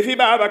jëfi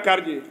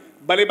Babacar ji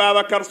bali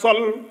Babacar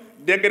sol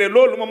dégg nga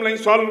loolu moom lañ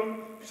sol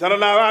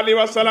sallallahu alayhi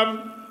wa sallam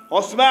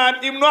Ousmane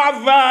ibnu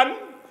Affan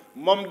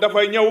moom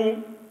dafa ñëw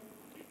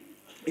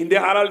indi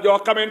xalal joo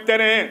xamante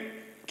ne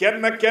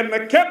kenn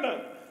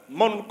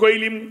mon koy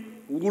lim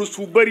wurus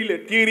fu bëri la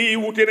téere yi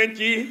wute nañ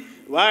ci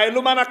waaye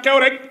lu mën a xew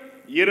rek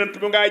yenent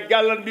bi ngay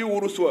jàllan bi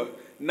wurus wa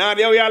naan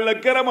yow yàlla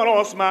gërëmal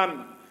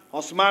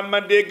Ousmane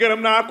man de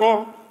gërëm naa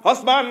ko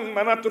Ousmane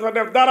man a tuta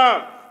def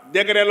dara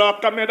dégg nga loo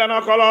xam ne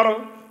dana ko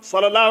lor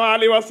sallallahu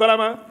alayhi wa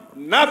sallam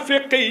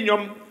naafiq yi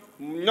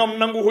ñoom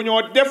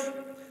nanguwuñoo def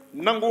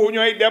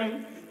nanguwuñooy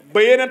dem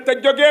ba yeneen te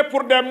jógee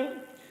pour dem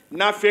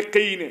naafiq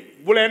yi ne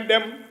bu leen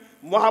dem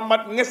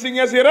Muhammad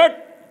ngesi rek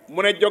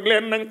mu ne jóg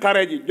leen nañ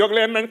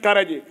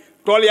xare ji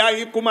tool yaa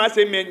ngi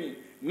commencé meññi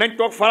nañ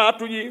toog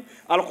faraatu ji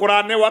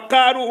alquran ne wa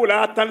qaalu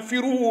la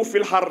tanfiru fi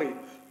lxarri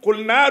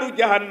qul naaru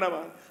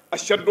jahannama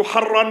ashaddu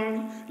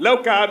harran law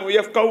kaanu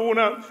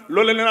yafqahuuna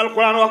loolu leen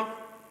alquran wax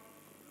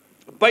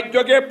ba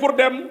jógee pour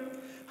dem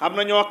xam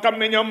na ñoo xam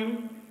ne ñoom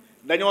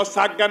dañoo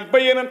sàggan ba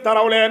yeneen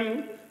taraw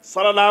leen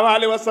sallallahu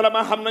alayhi wa sallam.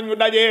 xam na ñu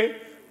daje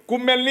ku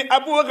mel ni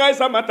Abu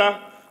Xaysamata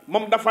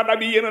moom dafa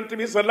dabi yenent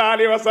bi sallallahu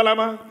alayhi wa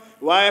sallam.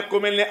 waaye ku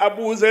mel ni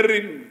Abu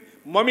Zarrin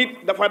moom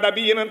it dafa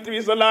dabi yenent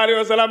bi sallallahu alayhi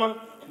wa sallam.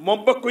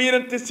 moom ba ko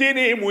yenent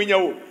seeni muy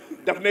ñëw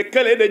daf ne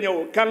kële da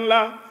ñëw kan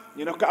la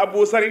ñu ne ko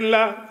Abu Zarrin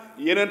la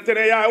yenent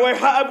ne yaa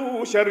wayha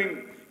Abu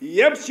Zarrin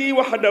yamshi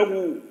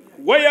wahdahu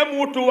wa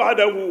yamuutu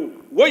wahdahu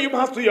wa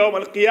yubhasu yawma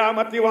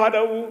alqiyamati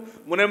wahdahu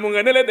mu ne mu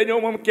nga ne le da ñëw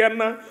moom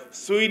kenn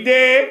suy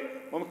dee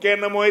moom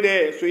kenn mooy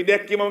dee suy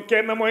dekki moom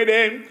kenn mooy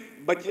dee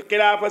ba ci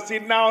xilaafa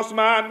Sidna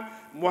Ousmane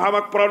mu xam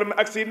ak problème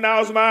ak Sidna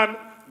Ousmane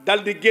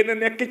dal di génn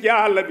nekk ci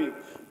àll bi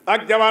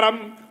ak jabaram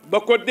ba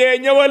ko dee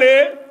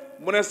ñëwalee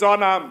mu ne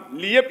soxnaam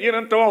lii yëpp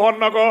yeneen te waxoon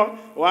na ko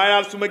waaye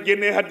daal su ma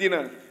génnee àddina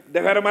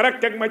defar ma rek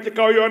teg ma ci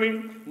kaw yoon yi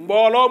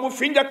mbooloo mu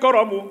fi njëkk a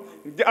romb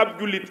di ab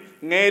jullit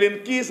ngay leen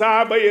kii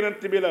saaba yeneen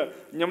bi la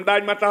ñoom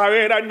daañ ma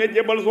taxawee daañ ma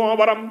jébal suma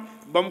borom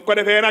ba mu ko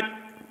defee nag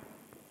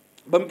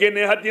ba mu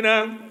génnee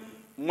àddina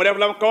mu def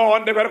la mu ko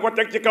waxoon defar ko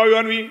teg ci kaw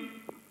yoon wi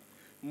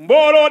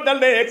mbooloo dal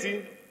de yegsi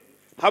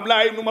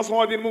Abdullah ibn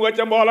Mas'ud mu nga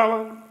ca mbooloo ma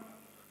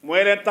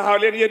mooy leen taxaw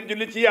leen yéen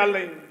julli ci yàlla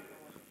yi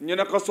ñu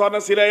ne ko soxna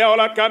si la yow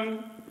la kan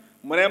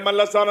mu ne man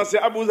la soxna si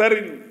Abu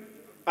Zarin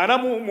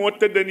anamu moo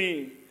tëdd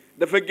nii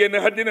dafa génn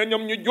àddina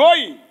ñoom ñu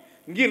jooy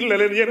ngir la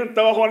leen yeneen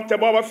ta waxoon ca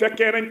booba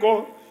fekkee nañ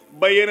ko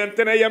ba yeneen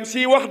te ne yam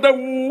si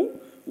wahdahu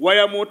wa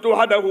yamuutu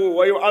wahdahu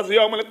wa yu'azu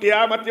yawma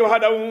alqiyamati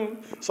wahdahu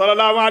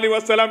sallallahu alayhi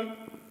wa sallam.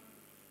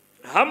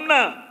 xam na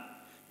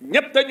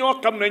ñett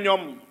ñoo xam ne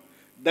ñoom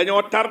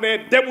dañoo tardé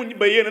demuñ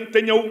ba yeneen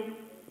te ñëw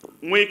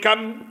muy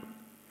kan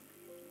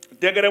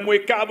dégg nga muy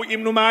Kaabu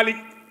ibnu Malik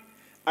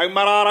ak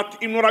Mararat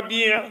ibnu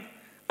Rabia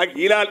ak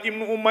Hilal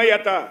ibnu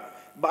Umayata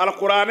ba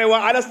alquraan wa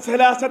ala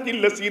salaasati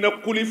allasina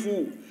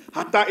xulifu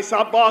hatta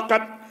isa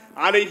daqat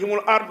alayhim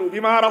al ardu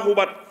bima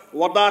rahubat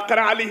wa daqat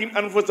alayhim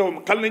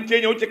anfusahum xal nañ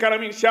cee ñëw ci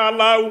kanam insha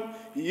allahu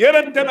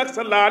yërante nag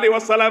sallallahu alayhi wa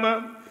sallam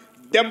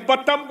dem ba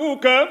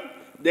Tambuuka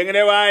dégg nga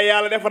ne waaye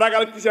yàlla def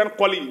ragal ci seen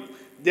xol yi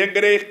dégg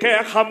nga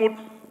xeex xamut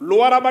lu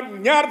war a mat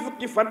 2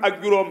 fukki fan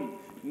ak juróom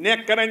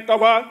nekk nañ ko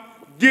fa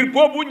diir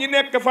boobu ñu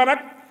nekk fa nag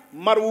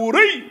mar wu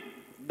rëy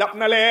daf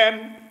na leen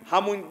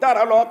xamuñ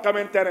dara loo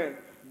xamante ne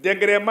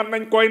dégg nga mën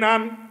nañ koy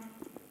naan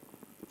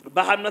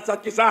ba xam na sax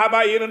ci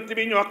sahaaba yeneen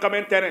bi ñoo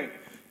xamante ne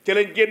ci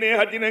lañ génnee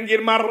àddina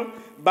ngir mar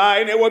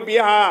Baye ne wa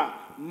biha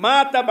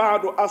maata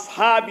baadu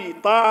ashaabi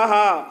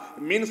taaha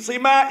min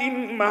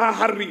simain maha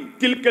harri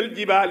tilka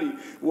aljibali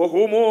wa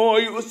hum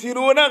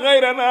yusiruuna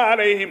gayrana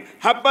alayhim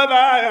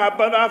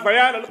habada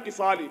fayaal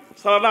alqisaali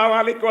sallallahu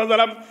alayhi wa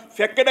sallam.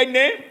 fekk dañ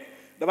ne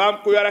dafa am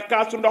ku yore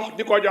kaasu ndox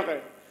di ko joxe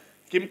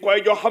kim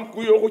koy jox xam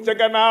ku yooxu ca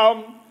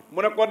gannaawam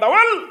mu ne ko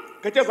dawal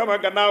ka ca sama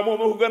gannaaw moo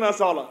ma ko gën a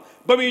soxla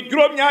ba muy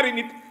juróom-ñaari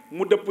nit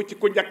mu dëpp ci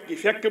ku njëkk gi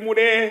fekk mu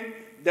dee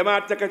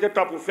demaat ca ka ca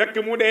topp fekk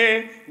mu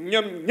dee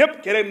ñoom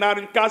ñëpp kere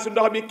naanuñ kaasu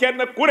ndox mi kenn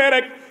kuré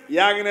rek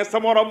yaa ngi ne sa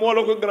morom moo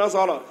la ko gën a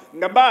soxla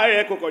nga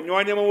bàyyee ko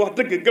ñooñe ma wax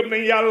dëgg gëm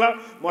nañ yàlla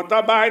moo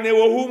tax bàyyi ne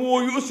wa hum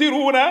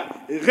yusiruuna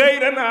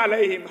gayran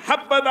alayhim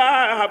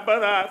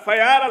habada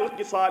fayaal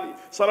alqisaali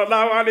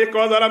sallallahu alayhi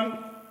wa sallam.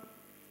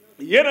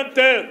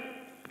 yenente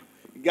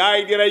gars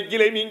yi di rey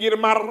gile mi ngir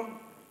mar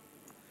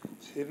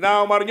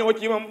Sidna Omar ñëw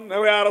ci moom ne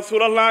yaa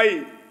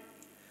rasulallahi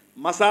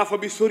masaafa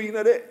bi sori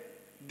na de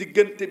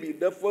diggante bi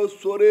dafa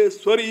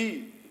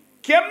sori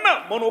kenn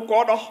mënu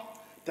koo dox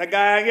te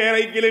gaa yaa ngi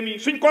rey gëlëm yi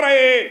suñ ko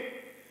reyee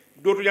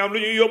dootuñu am lu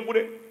ñuy yóbbu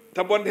de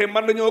te bon de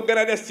man dañoo gën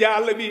a des ci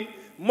àll bi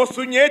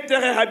mosu ñee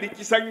texe hadi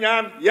ci sag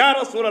ñaan yaa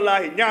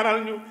rasulallahi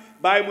ñaanal ñu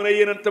bàyyi mu ne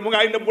yeneen te mu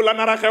ngay nëbbu la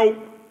nar a xew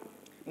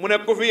mu ne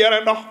ku fi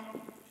yore ndox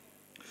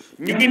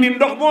ñu ngi ni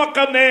ndox moo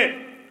xam ne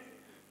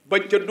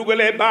bañ ca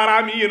dugalee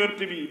baaraam yi yeneen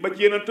bi ba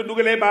ci yeneen te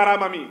dugalee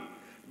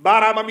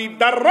baaraamam yi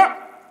dara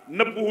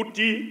nëbbuwut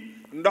ci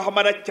ndox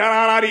ma da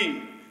caraaraar yi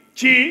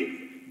ci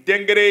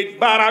déngre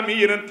baaraam yi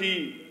yenent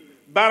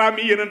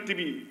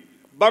bi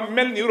ba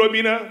mel ni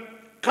robina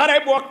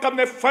xare boo xam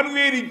ne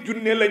 1,000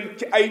 junne lañ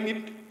ci ay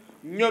nit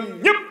ñoom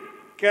ñëpp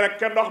keroog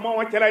ca ndox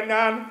mooma ca lañ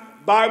naan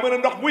Baye mu ne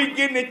ndox muy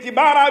génne ci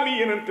baaraam yi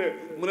yenent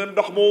mu ne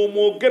ndox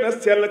moo gën a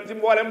sell ci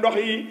mboolem ndox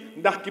yi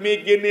ndax ki may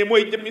génnee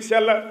mooy jëmmi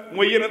sell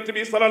mooy yenent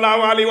bi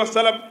sallallahu alayhi wa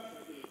sallam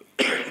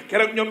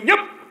keroog ñoom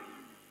ñëpp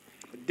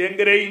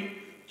déngre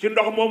ci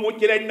ndox moomu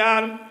ci lañ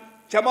naan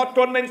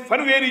camatoon nañ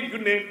 1,000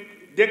 junne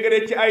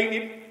déngre ci ay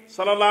nit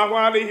sallallahu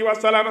alayhi wa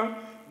sallam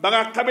ba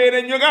nga xamee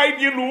ne ñu ngay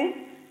dillu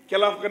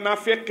kelaf ga naa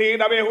fekk yi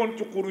dabee woon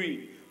ci xur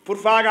yi pour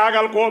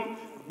faagaagal ko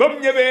ba mu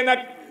ñëwee nag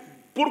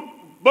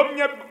ba mu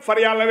ñëw far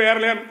yàlla weer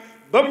leen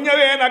ba mu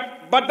ñëwee nag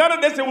ba dara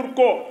desewul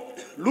ko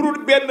lu dul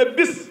benn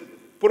bis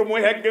pour mu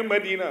hegg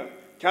Médina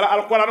ca la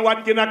alquran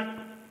wàcc nag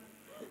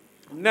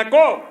ne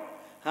ko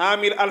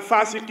hamil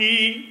alfasiqi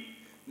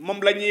moom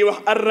la ñuy wax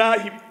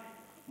arrahib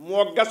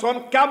moo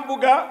gasoon kàmbu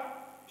ga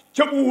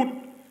ca Uhud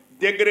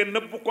déngre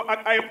nëbb ko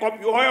ak ay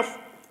xob yu woyof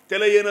te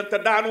la yéena te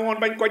daanu woon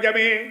bañ ko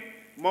jamee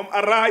moom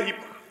arrahib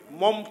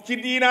moom ci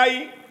diina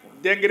yi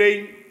déngre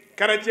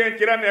chrétien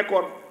ci la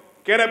nekkoon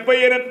kere ba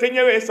yenente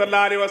ñëwee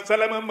sallallahu alayhi wa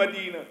sallam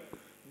Madina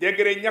dégg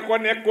ña ko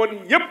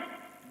nekkoon yépp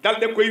dal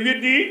de koy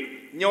weddi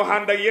ñëw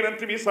ànd ak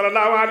yenente bi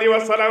sallallahu alayhi wa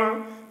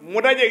sallam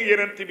mu dajeeg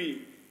yenente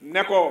bi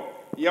ne ko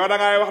yow da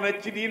ngay wax ne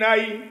ci diina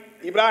yi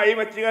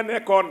Ibrahima ci nga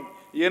nekkoon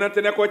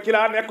yenente ne ko ci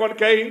laa nekkoon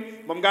kay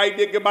moom ngay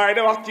dégg Baye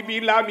da wax ci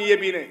biir laa mi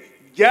yebi ne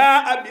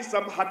jaa bi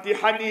samhati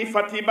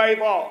hanifati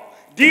bayda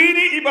دين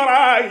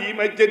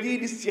إبراهيم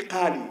جديد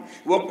السقال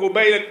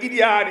وقبيل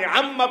الإديان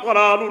عم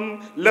ضلال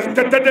لست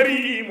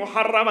تدري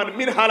محرما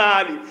من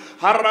حلال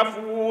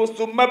حرفوا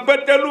ثم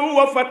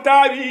بدلوا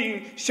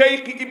وفتاوي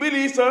شيخ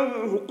إبليس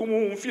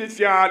حكمه في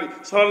الفعال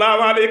صلى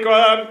الله عليه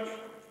وسلم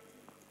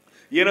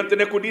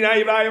ينتنكو دين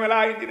إبراهيم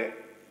لا يندي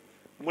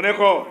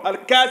منكو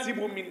الكاسب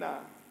منا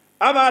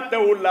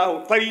أماته الله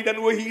طريدا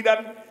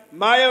وهيدا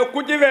ما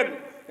يكجفن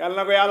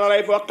يالنا كو يالا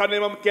لاي فوقane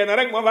mom kenn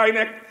rek mo fay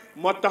nek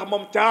motax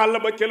mom taal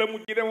ba ci la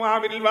mujj dem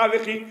waamil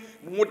waadixi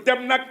mu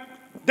dem nag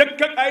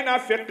dëkk ak ay naa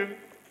fekk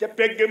ca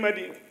pegg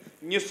Madina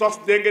ñi sos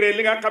déngré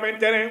li nga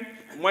xamante ne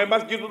mooy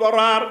masjidu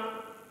Daraar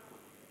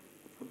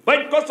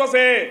bañ ko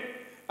sosee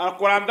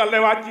alquran dal lay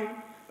wàcc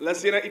la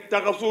sina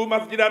ittaxasu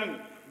masjidan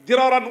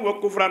diraran wa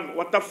kufran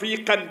wa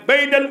tafriqan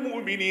bayna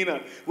almuminina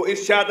wa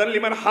irshadan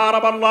liman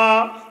xaaraba allah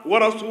wa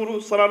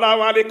rasuluhu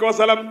sallallahu alayhi wa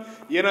sallam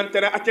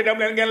yenente ne acca dem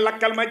leen ngeen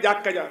lakkal ma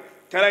jàkka ja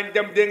ca lañ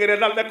dem déngré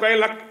dal da koy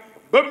lakk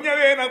ba mu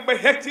ñëwee nag ba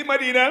xeg si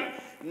Madina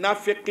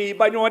nafiq yi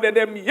ba ñoo de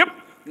dem yépp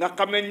nga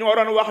xam ne ñoo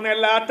doon wax ne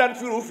laa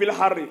tanfiru fil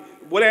harri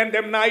bu leen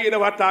dem naa yi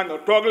dafa tàng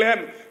toog leen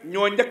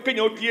ñoo njëkk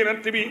ñëw ci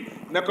yenent bi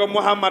ne ko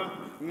Muhammad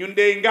ñun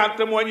de ngant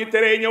moo ñu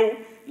teree ñëw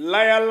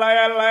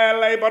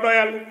lay ba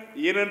doyal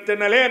yenente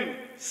na leen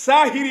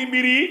saahiri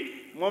mbir yi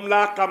moom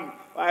laa xam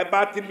waaye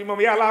baatin bi moom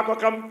yàllaa ko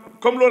xam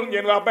comme loolu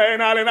ngeen wax bàyyi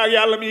naa leen ak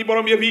yàlla mi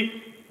borom yëf yi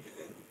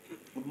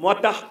moo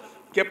tax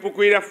képp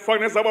kuy def foog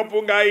ne sa bopp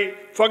ngaay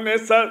foog ne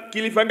sa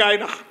kilifa ngaay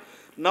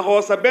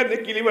naxoo sa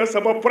benn kilifa sa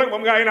bopp rek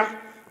moom ngaay nax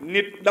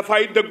nit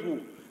dafay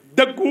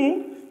dëggu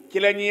ci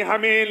la ñuy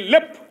xamee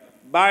lépp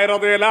Baye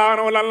radiyallahu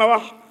anhu lan la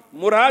wax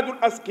muraadul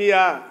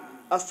askiya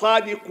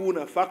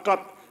as-saadiquuna faqat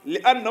li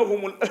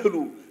annahum al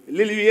ahlu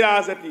lil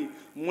wirasati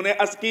mu ne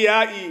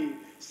askiya yi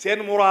seen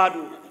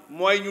muraadu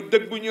mooy ñu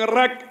dëggu ñu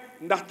rek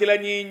ndax ci la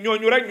ñuy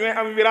ñooñu rek ñooy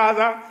am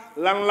wirasa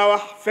lan la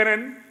wax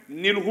feneen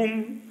nilhum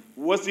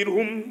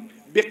wasilhum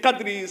bi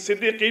qadri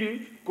siddiqin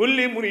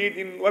kulli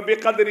muridin wa bi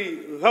qadri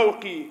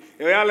zawqi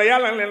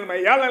yàlla leen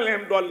may yàlla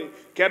leen dolli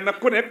kenn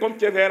ku ne comme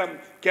cefeeram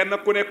kenn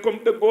ku ne comme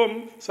dëggoom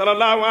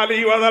sallallahu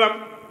alayhi wa sallam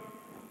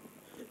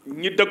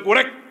ñi dëggu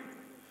rek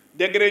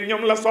dégg nga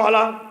ñoom la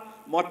soxla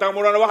moo tax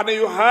mu doon wax ne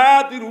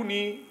yuhaadiru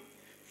nii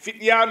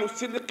fityaanu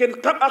sidqin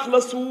qad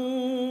axlasu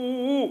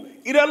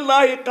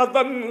ilallahi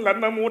qadan la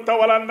namuuta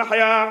wala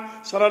naxya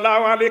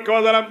sallallahu alayhi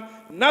wa sallam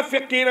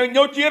nafiqiina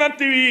ñëw ci yonent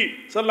wi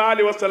sallallahu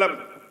alayhi wa sallam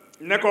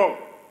ne ko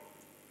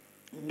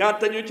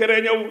ñaata ñu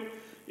cere ñëw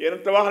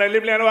yonent wax ne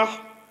lim leen wax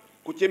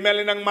ku ci mel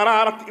ni nag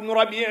Maraarat ibnu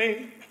Rabii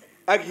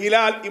ak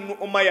Hilaal ibnu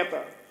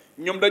Umayata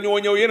ñoom dañoo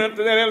ñëw yonent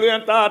ne leen lu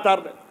leen taatar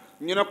de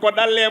ñu ne ko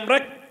dalleem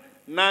rek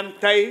naan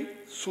tey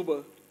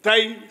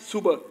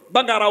suba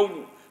ba nga raw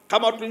ñu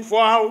xamatuñ foo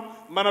aw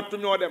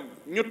mënatuñoo dem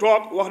ñu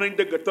toog wax nañ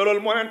dëgg te loolu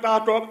moo leen tax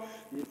a toog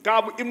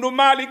Kaabu ibnu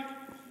Malik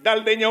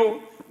dal de ñëw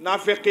naa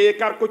fekkee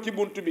kar ko ci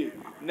bunt bi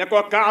ne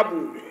ko Kaabu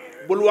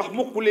bul wax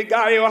mukk li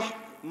gaa yi wax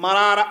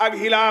Maraara ak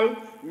Hilaal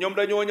ñoom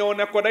dañoo ñëw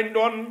ne ko dañ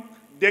doon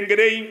dégg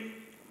day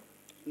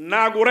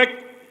naagu rek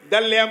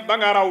dalleem ba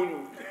nga raw ñu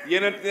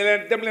yeneen ne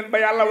leen dem leen ba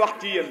yàlla wax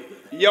ci yéen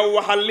yow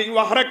waxal liñ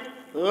wax rek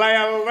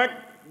layal rek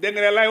dégg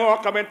nga lay woo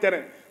xamante ne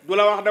du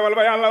la wax demal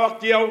ba yàlla wax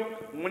ci yow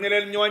mu ne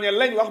leen ñooñe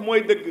lañ wax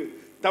mooy dëgg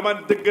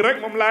taman dëgg rek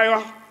moom laay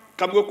wax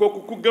xam nga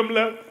kooku ku gëm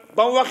la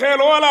ba mu waxee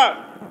loola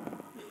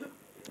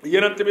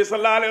yenent bi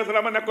sallallahu alayhi wa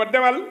sallam ne ko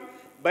demal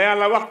ba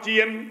yàlla wax ci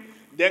yéen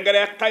dégg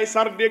nga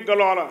Qaysar dégg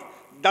loola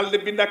dal di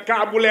bind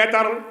Kaabu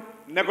leetar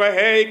ne ko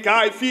hey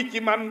kaay fii ci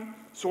man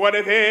su ko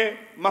defee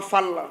ma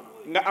fal la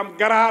nga am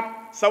garaat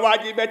sa waa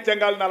ji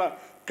beccangal na la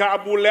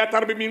Kaabu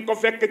leetar bi mi ngi ko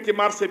fekk ci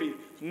marché bi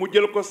mu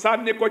jël ko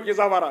sànni ko ci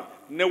safara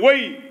ne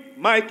woy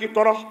maay ki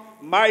torox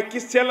maay ki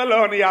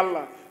sellaloon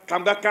yàlla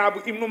xam nga Kaabu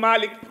ibnu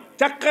Malik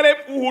ca xare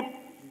Uhud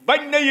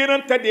bañ na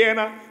yenente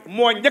deena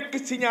moo njëkk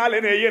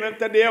signalé ne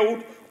yenente deewut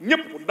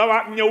ñëpp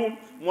dawaat ñëw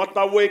moo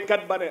tax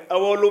woykat ba ne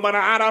awalu man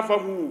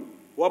arafahu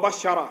wa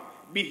bashara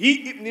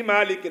bihi ibni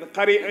malikin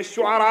xari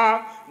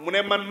shuara mu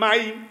ne man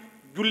maay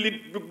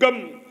jullit du gëm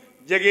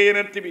jege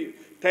yenent bi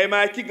tey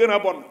maay ki gën a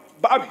bon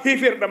ba ab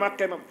xiifir dama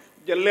xemam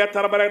jël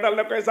leetar ba rek dal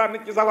na koy sànni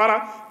ci safara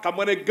xam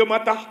nga ne gëm a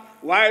tax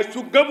waaye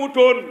su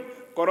gëmutoon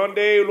konoon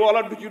de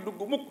loola du ci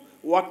dugg mukk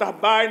woo tax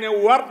bàyyi ne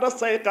warda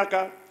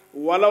sayqaka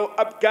walaw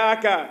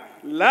abkaaka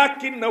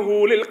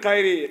lakinnahu lil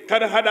xayri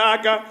qad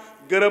hadaaka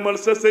gërëmal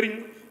sa sëriñ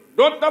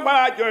doon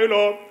dafalaa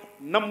jooyloo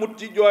nammut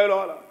ci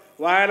jooyloo la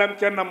waaye lam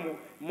ca namm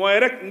mooy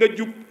rek nga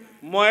jub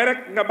mooy rek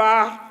nga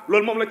baax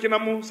loolu moom la ci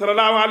namm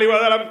sallallahu alayhi wa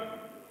sallam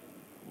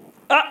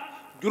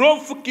juróom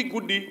fukki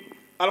guddi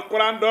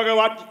alquran dooga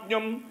wàcc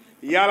ñoom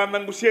yàlla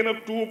nangu seen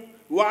ak tuub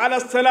وعلى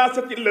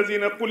الثلاثة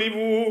الذين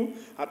قلبوا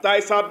حتى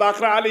إذا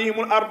ضاقت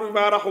عليهم الأرض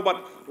بما رحبت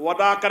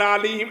وضاقت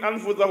عليهم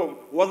أنفسهم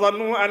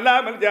وظنوا أن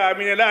لا ملجأ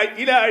من الله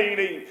إلا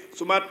إليه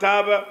ثم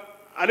تاب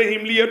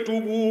عليهم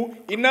ليتوبوا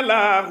إن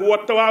الله هو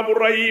التواب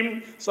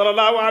الرحيم صلى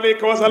الله عليه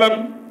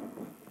وسلم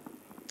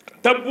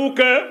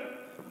تبوك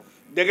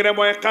دغنا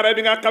موي خare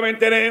bi nga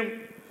xamantene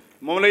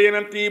mom la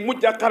yenanti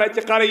mujja xare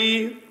ci xare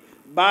yi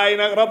Baye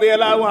nag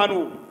radiyallahu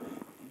anhu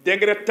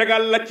degre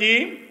tegal la ci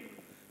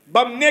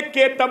bam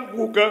nekkee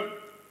Tambuuka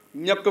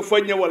ñëkk fa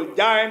ñëwal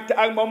jaayante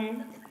ak moom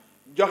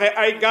joxe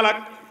ay galak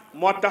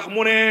moo tax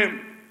mu ne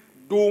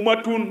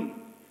duumatun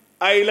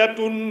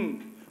aylatun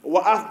wa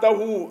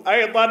asdahu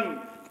aydan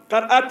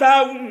qad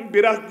ataahum bi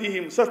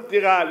rasdihim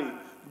sastigaali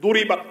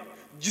duribat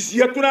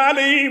جزية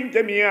عليهم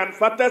جميعا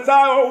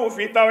فتساووا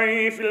في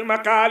طويف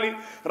المقال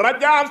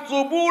رجع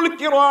الصبول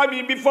الكرام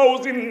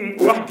بفوز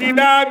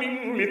واحتدام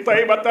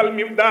لطيبة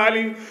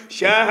المفدال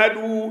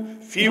شاهدوا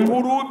في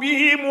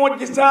هروبه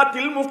معجزات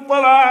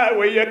المفضلة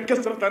وهي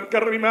كسرة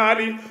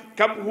كالرمال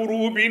كم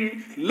هروب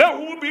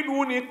له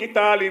بدون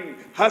قتال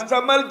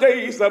هزم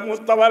الجيش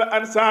مستوى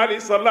الأنصار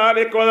صلى الله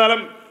عليه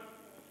وسلم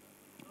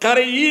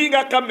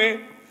قريغا كم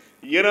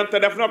يننت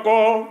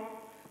دفنكو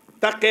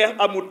تقيه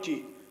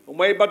أموتي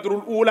mooy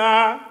badrul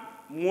ula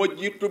moo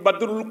jiitu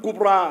badrul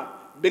kubra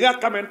bi nga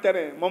xamante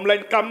ne moom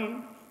lañ xam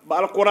ba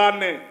alquran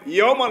ne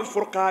yowmal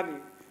furqaani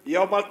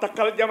yowmal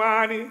takkal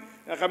jamaani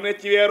nga xam ne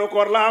ci weeru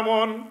koor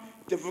laamoon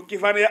ci fukki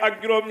fan ya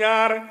ak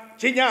juróom-ñaar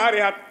ci ñaari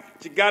at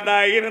ci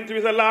gàddaay Yonent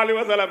bi sallallahu alayhi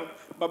wa sallam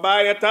ba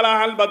Baye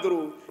talahal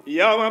badru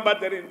yowma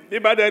badrin bi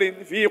badarin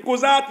fi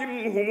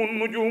quzatin humun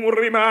nujumu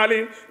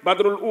rimali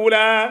badrul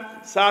ula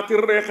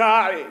saatir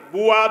rixaa'i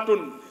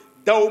buwaatun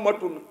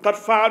دومة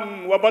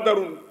قطفان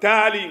وبدر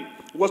تالي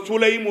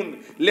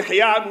وسليم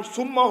لحيان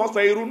ثم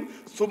حصير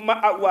ثم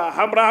أوى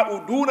همراء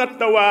دون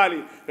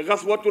التوالي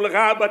غزوة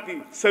الغابة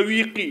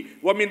سويقي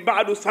ومن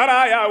بعد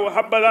سرايا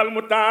وهبل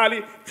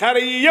المتالي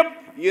خريب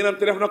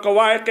ينترفنا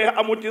قوايق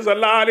أموتي صلى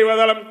الله عليه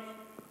وسلم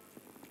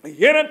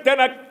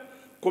ينتنك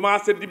كما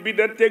سد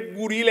بدنتك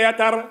بوري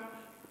ليتر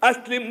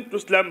أسلم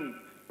تسلم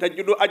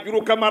تجد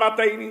أجرك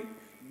مرتين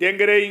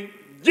دنگري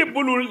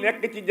جبلول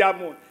نك ci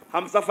jàmm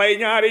xam sa fay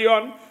ñaari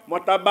yoon moo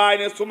tax Baye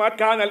ne suma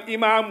kaanal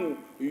imaamu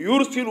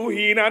yursilu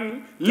hiinan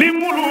li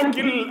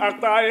mulukil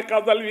artaari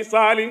qadal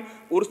wisaali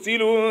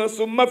ursilu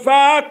summa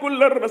faa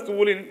kulla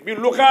rasulin bi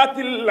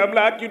luxaatil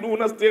amlaaki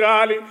duuna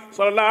stigaali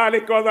sallallahu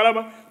alayhi wa sallam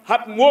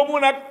xat moomu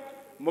nag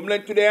moom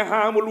lañ tuddee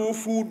xaamul wu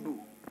fuudu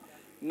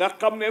nga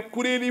xam ne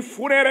kuréel yi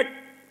fu ne rek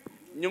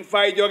ñu ngi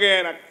fay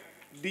jógee nag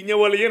di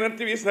ñëwal Yonent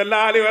bi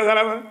sallallahu alayhi wa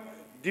sallam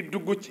di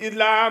dugg ci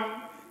islam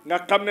nga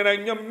xam ne nag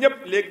ñoom ñëpp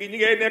léegi ñi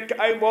ngay nekk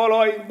ay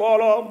mbooloo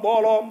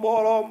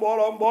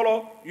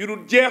yu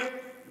dul jeex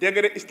dégg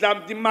nga ne islam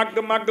di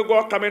màgg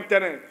goo xamante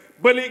ne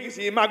ba léegi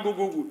si màgg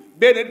googu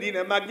benn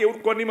diine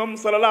màggewut ko ni moom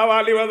sallallahu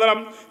alayhi wa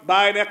sallam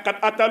Baye ne qad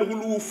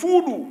atalhul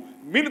wufuudu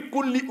min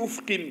kulli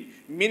ufqin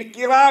min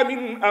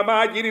kiraamin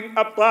amaajirin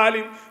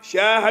abtaalin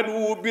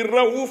shaahadu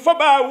birrahu fa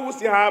baawu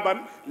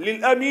sihaaban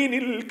lil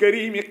aminil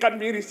karimi qad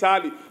mi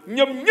risaali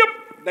ñoom ñëpp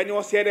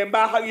dañoo seede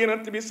mbaax ak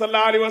Yonent bi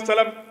sallallahu alayhi wa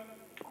sallam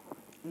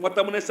moo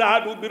tax mu ne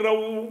saadu bi raw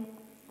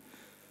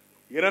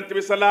Yonent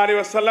bi sallallahu alayhi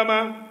wa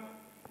sallam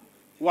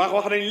wax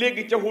nañ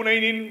léegi ca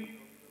Hunaynin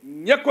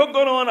ña ko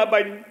gënoon a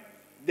bañ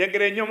dégg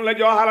nga ñoom la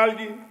jox xalal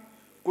ji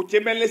ku ci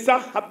mel ni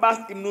sax Abbas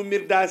ibnu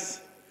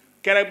Mirdas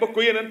kere ba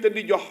ko Yonent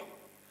di jox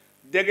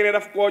dégg nga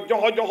daf koo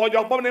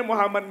jox ba mu ne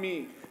Muhammad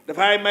mii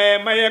dafay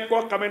maye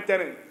koo xamante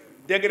ne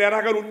dégg nga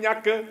ragalul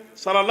ñàkk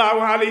sallallahu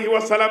alayhi wa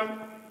sallam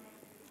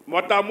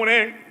moo tax mu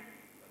ne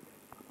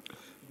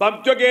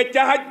bam jógee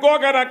ca haj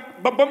googa nag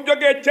bam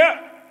jógee ca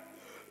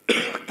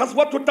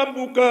xaswatu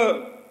Tambuuka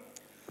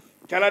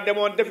ca la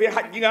demoon defi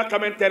haj gi nga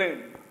xamante ne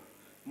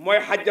mooy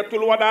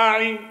hajjatul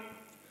wadaa'i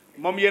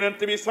moom Yonent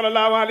bi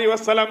sallallahu alayhi wa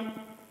sallam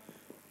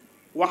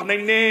wax nañ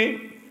ne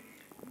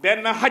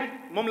benn haj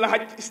moom la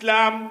haj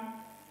islaam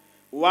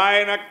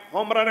waaye nag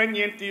xomra na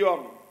ñeenti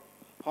yoon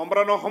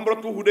xomra na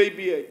xomratu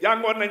Hudaybiya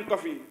jàngoon nañ ko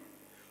fi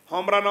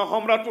xomra na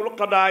xomratul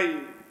qadaayi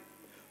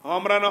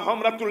xomra na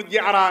xomratul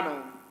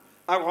ji'raana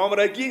ak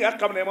xomra gi nga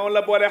xam ne moom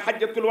la boole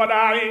xajjatul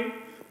wadaa'i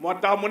moo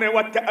tax mu ne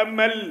wa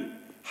ta'ammal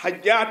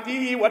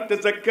xajjaati wa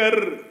tazakkar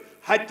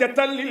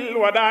xajjatan lil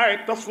wadaa'i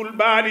tasful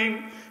baali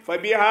fa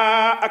biha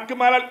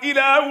akmala al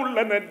ilahu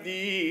lana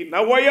diina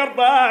wa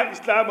yarda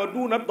islaama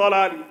duuna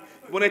dalaali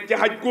mu ne ci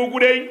xaj googu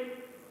dey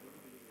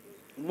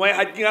mooy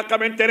xaj gi nga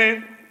xamante ne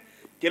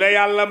ci la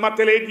yàlla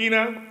matale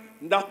diina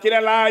ndax ci la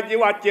laaji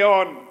wàcce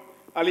woon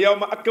al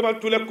yawma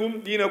akmaltu lakum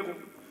diinakum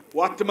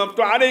wa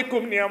atmamtu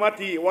alaykum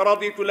ni'mati wa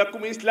raditu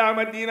lakum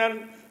islaama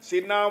diinan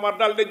sidna Omar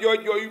dal de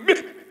jooy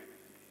mit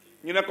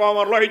ñu ne ko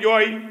Omar looy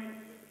jooy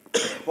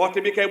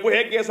xoote bi kay bu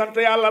heggee sant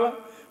yàlla la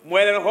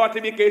mooy leen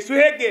xoote bi kay su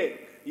heggee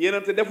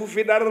Yonent defu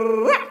fi dara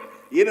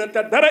Yonent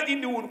dara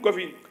indiwul ko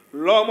fi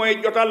loo mooy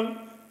jotal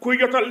kuy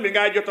jotal li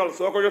ngay jotal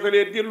soo ko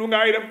jotalee dir lu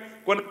ngay def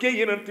kon kay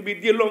yenent bi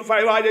delloom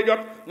fay waaja jot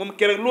moom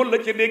keroog loolu la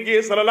ci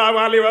déggee sallallahu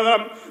alayhi wa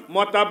sallam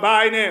moo tax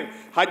Baye ne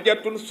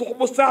hajjatun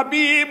suxbu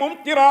sahbi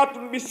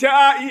mumtiratun bi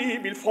shaa'i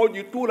bil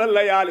fawji tuula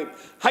layaali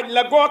haj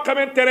la goo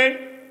xamante ne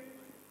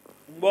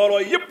mbooloo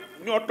yëpp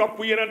ñoo topp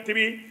yenent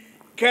bi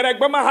keroog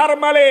ba ma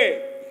harmalee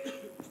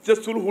ca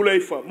Sul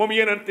Hulayfa moom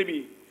yenent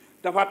bi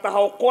dafa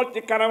taxaw xool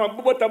ci kanamam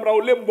ba bëtam raw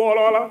lépp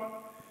mbooloo la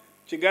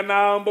ci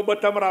gannaawam ba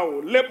bëtam raw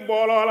lépp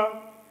mbooloo la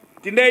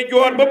ci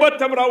ndeyjoor ba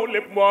bëtam raw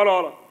lépp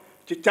mbooloo la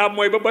ci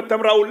càmmooy ba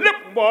bëtam raw lépp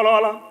mbooloo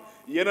la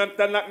yenent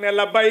nag ne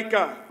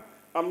labayka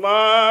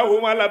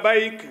allahumma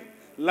labayka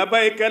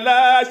labayka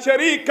la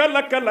sharika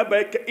laka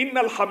labayka inna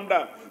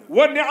alhamda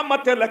wa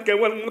ni'mata laka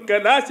wal mulka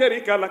la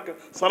sharika laka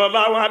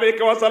sallallahu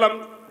alayhi wa sallam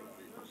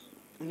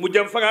mu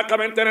jëm fa nga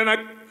xamante ne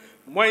nag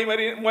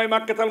mooy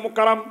Makkatal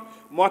Mukarram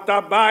moo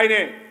tax Baay ne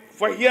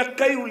fa hiya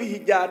xayru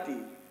lihijaati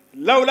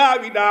lawlaa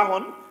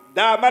widaahon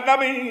daama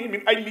dami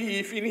min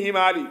ajlihi fi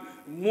nihimaali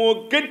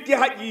moo gën ci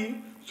haj yi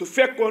su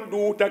fekkoon du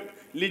wut ak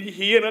li ñu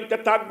ci yéenante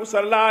tàggu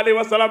sallallahu alayhi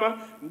wa sallam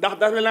ndax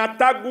dafa la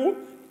tàggu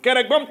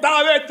keroog ba mu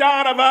taxawee ca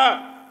Arafa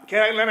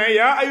keroog la ne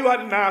yaa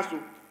ayyuhan naasu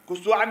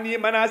kusu anni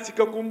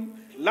manasikakum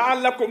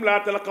laallakum laa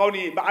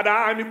talqawni ba'da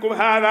aamikum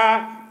haada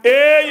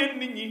yéen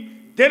nit ñi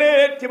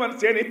jëlee ci man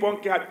seeni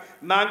ponki haj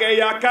maa ngay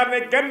yaakaar ne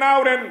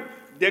gannaaw ren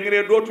dégg nga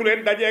ne dootu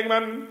leen dajeeg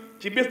man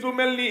ci bés bu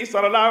mel nii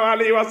sallallahu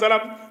alayhi wa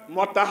sallam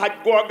moo tax haj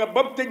googa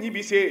ba mu te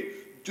ñibbisee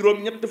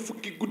juróom-ñett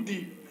fukki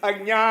guddi ak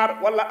ñaar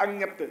wala ak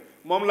ñett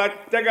moom la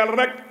tegal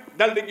rek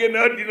dal di génn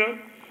àddina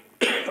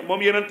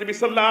moom yenent bi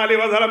sallallahu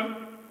alayhi wa sallam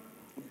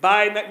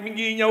Baay nag mi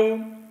ngi ñëw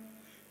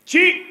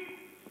ci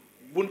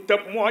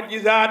buntab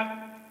mu'jizaat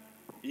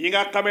yi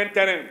nga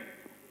xamante ne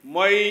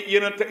mooy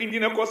yenent indi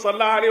na ko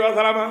sallallahu alayhi wa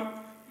sallam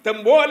te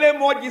mboole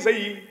mu'jiza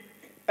yi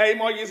ay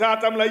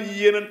mu'jizaatam la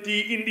yi yenent yi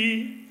indi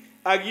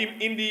ak yim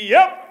indi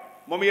yëpp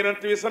moom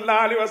yenent bi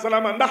sallallahu alayhi wa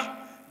sallam ndax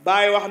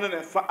Baay wax na ne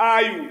fa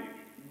aayu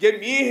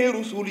jamiihi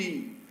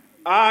rusuli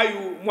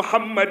aayu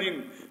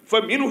muhammadin fa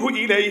minhu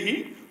ilayhi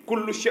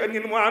kullu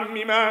sha'nin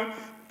mu'ammima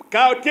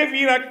kaaw teef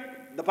yi nag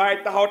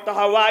dafay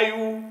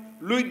taxawaayu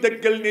luy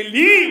dëggal ne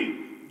lii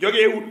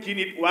jógee wut ci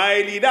nit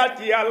waaye lii daal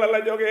ci yàlla la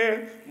jógee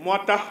moo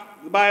tax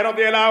Baay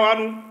radiyallahu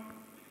anhu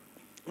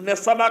ne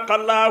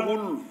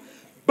sadaqallahul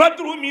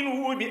badru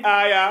minhu bi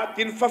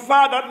ayatin fa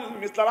faadat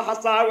misla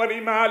alhasa wa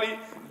rimali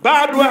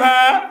baaduha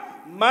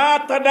ma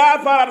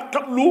tadaafarat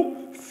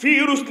qablu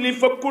في رسل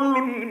فكل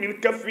من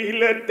كفه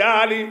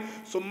التالي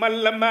ثم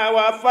لما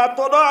وافى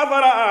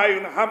تضافر آي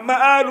هم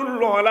آل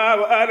العلا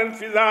وآل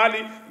الانفذال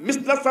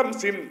مثل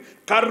شمس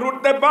قد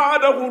رد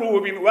بعد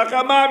غروب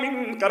وغمام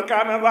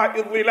كركان ذا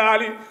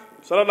الظلال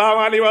صلى الله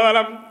عليه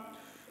وسلم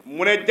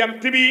من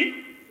جنت بي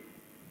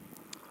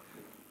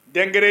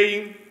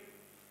دنگري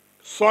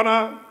سونا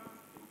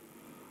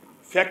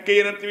فك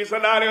ينت بي صلى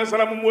الله عليه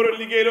وسلم مور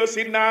ليغيلو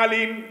سيدنا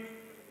علي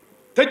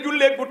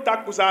تجولé gu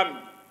takusan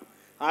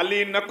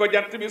Ali na ko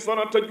jant bi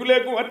sono te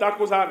juleegu a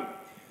tàkkusaan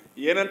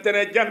yenente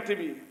ne jant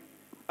bi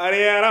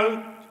areeral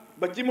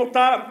ba ci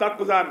muxtaaram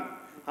tàkkusaan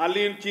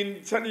Ali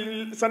ci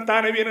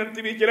santaane bi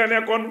yenente bi ci la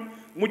nekkoon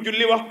mu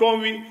julli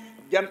waxtoom wi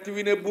jant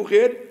wi ne bu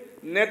xeet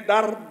ne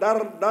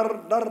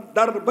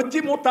dar ba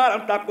ci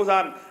muxtaaram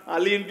tàkkusaan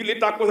Ali julli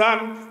tàkkusaan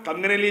xam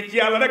nga ne lii ci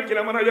yàlla rek ci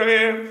la mën a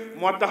joxee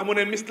moo tax mu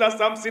ne misla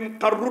samsin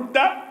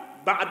qarrudda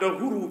ba'da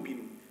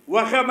ghurubin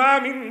wa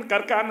xamaamin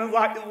karkaan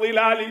za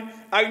zilaali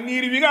ak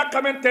niir wi nga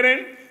xamante ne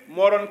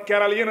moo doon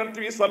keral yenent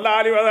bi sallallahu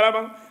alayhi wa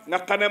sallam nga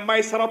xam ne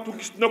may saratu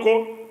gis na ko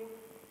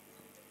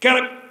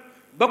keroog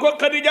ba ko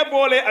Xadija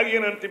boolee ak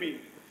yenent bi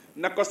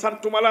na ko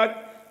santuma la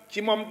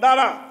ci moom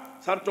dara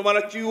santuma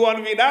la ci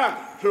yoon wi dara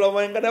loo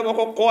mooy nga dema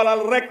ko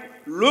xoolal rek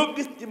loo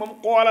gis ci moom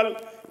xoolal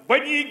ba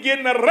ñuy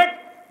génn rek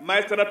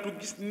may saratu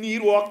gis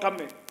niir woo xam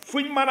ne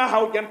fuñ mën a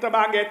xaw jant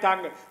baa ngee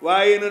tàng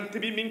waaye yenent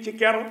bi mi ngi ci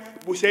ker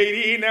bu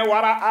seyri ne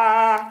wara a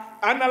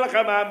anal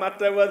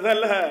xamamata wa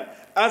zalha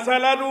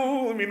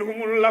asalanu minhum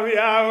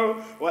lafyaa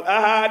wal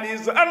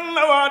ahadis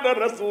anna waada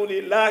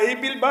rasulillahi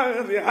bil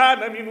bahri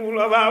hana minhu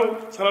lafaaw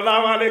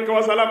sallallahu alayhi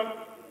wa sallam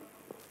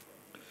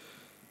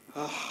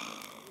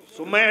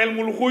summa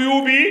ilmul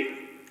xuyubi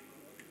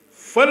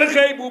fal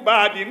xaybu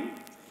baadin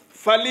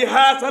fa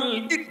lihaasal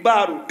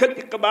idbaaru kal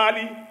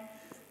iqbaali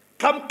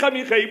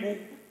xam-xami xaybu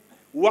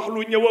wax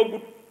lu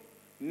ñëwagut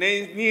ne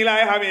nii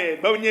laay xamee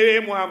ba ñëwee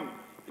mu am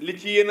li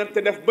ci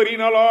yenente def bëri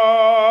na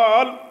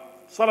lool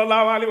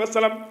sallallahu alayhi wa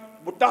sallam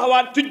bu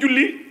taxawaan ci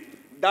julli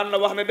daan na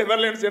wax ne defar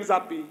leen seen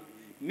sàpp yi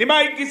ni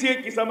may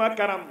gisee ci sama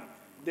kanam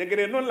dégg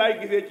nga noonu laay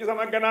gisee ci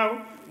sama gannaaw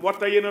moo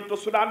tax yenente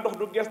su daan dox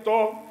du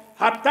gestoo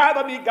hatta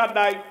ba muy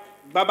gàddaay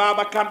ba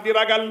Babacar di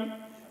ragal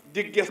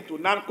di gestu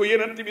naan ko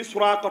yenente bi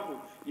suraakatu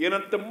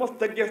yenente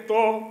mosta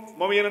gestoo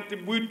moom yenente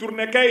buy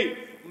tourné kay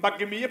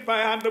mbagg mi yëpp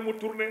ay ànd mu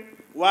tourné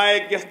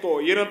waaye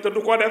gestoo yenente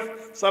du ko def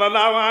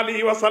sallallahu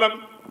alayhi wa sallam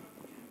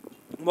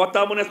moo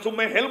tax mu ne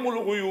summa xelmul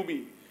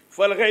xuyubi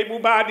fal xaybu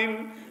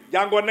baadin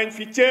jàngoon nañ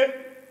fi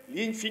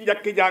yiñ fi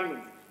njëkk jàng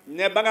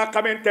ne ba nga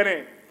xamante ne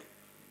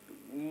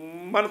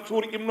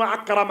Mansuur ibnu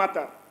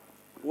Akramata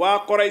waa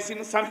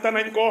Quraysin sant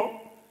nañ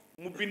ko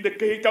mu bind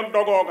këyitam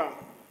dogooga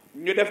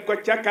ñu def ko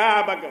ca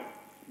Kaaba ga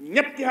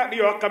ñetti at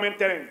yoo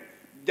xamante ne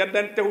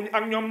jandantewuñ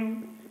ak ñoom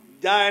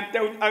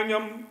jaayantewuñ ak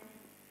ñoom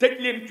tëj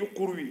leen ci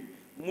xur wi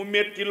mu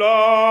metti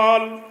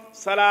lool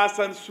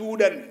salaasan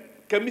suudan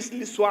ka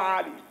misli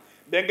suaali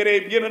da nga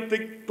ree yonent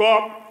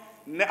toog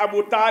ne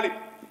Abu Taalib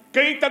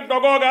këyit ak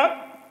dogooga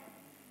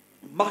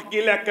max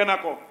gi lekk na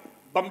ko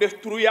ba mu des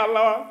turu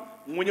yàlla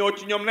mu ñëw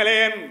ci ñoom ne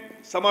leen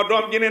sama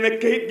doom ji ne na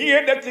këyit gi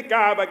ngeen def ci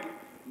Kaaba gi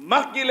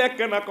max gi lekk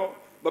na ko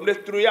ba mu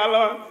des turu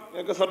yàlla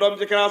ne ko sa doom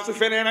ci kanam su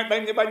fenee nag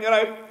dañ ñu bañ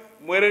rey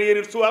mooy ren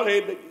yéen su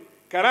waxee dëgg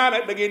kanaa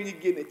nag da ngeen ñi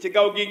génne ci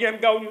gaw gi ngeen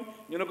gaw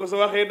ñu ne ko su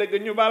waxee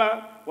dëgg ñu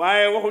bala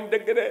waaye waxuñ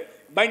dëgg de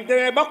bañ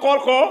demee ba xool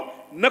ko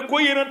na ko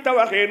yéen ta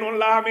waxee noonu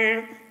la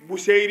amee bu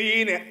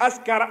seyri ne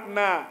askarat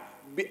naa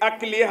bi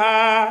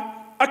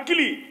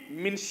akli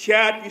min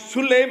shaati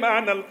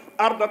suleyman al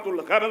ardatul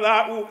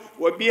xardaau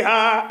wa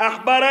biha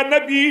axbara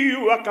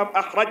nabiyu wa kam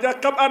axraja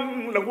kam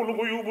an lahu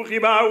lguyubu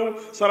xibaawu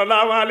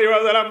sallallahu alayhi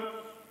wa sallam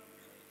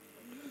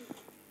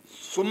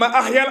summa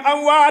axya al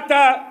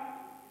amwaata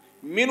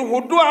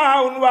minhu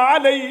duaun wa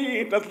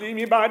alayhi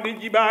taslimi baadi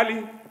jibaali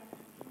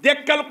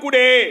dekkal ku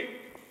dee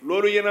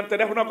loolu yénante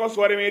def na ko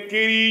soo demee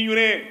téere yi ñu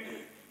ne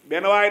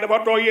benn waaye dafa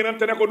toog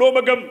yénante ne ko doo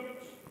ma gëm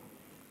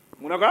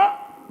mu ne ko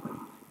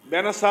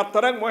benn sàrt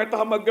rek mooy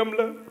tax ma gëm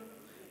la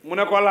mu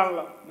ne ko lan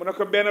la mu ne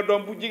ko benn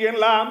doom bu jigéen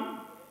laa am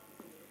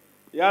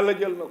yàlla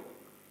jël na ko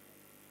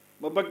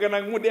ma bëgg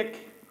nag mu dekki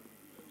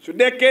su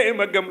dekkee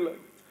ma gëm la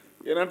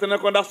yénante ne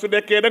ko ndax su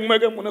dekkee dag ma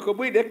gëm mu ne ko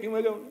buy dekki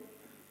ma gëm la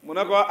mu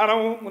ne ko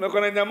anamu mu ne ko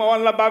ne ñama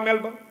woon la bàmmeel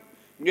ba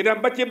ñu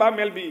dem ba ci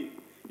bàmmeel bi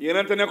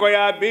yénante ne ko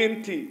yaa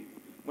binti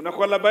mu ne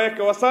ko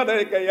labbayka wa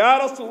sadayka ya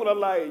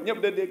rasulallahi ñëpp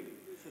da dégg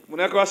mu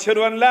ne ko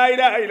ashhadu an laa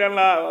ilaha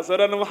illallah wa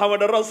ashhadu anna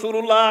muhammadan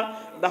rasulullah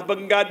ndax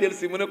bëgg ngaa del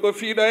si mu ne ko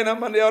fii doy na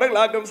man yow rek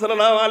laa gëm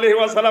sallallahu alayhi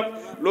wa sallam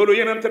loolu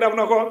yénante def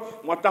na ko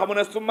moo tax mu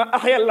ne summa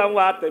ahyal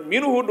amwaata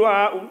minhu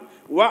du'aa'un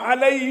wa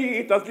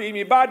alayhi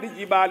taslimi baadi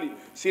jibaali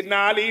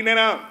sidna Ali ne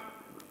na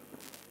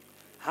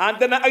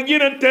ànd na ak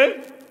yénante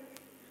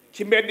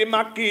ci mbeddi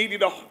màkk yi di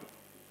dox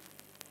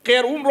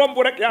xeer wum romb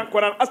rek yaa ngi ko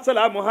naan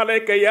assalaamu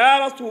alayka ya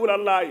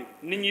rasulallahi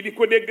nit ñi di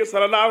ko dégg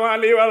sallallahu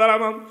alayhi wa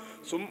sallam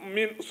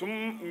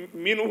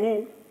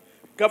minhu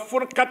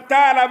kafun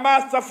kattaala ma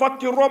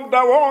safatti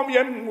romda woom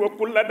yen wa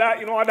kulla daa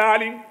in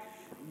odaali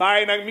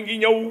Baye nag mi ngi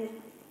ñëw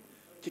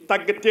ci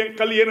tagg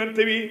ténkal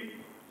yenante bi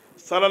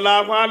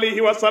sallallahu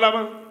alayhi wa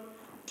sallam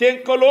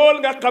ténkalool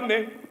nga xam ne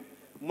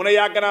mu ne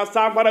yàgg naa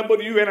saafara bët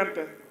yu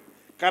wenante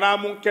kanaa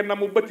mu kenn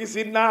mu bëti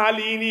si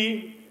naali nii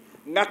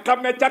nga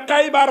xam ne ca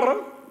Xaybar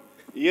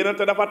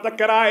yénante dafa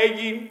takkaraaye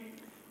ji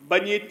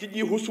bañi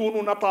tijji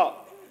husuunu nata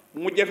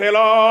mu jafe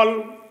lool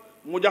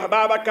mu jox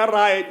Babacar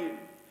raaye ji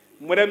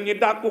mu dem ñi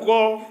dàkku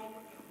ko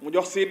mu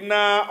jox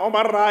Sidna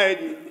Omar raaye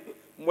ji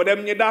mu dem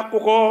ñi dàkku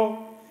ko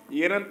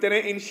yénante ne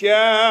insha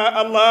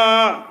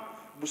allah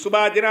bu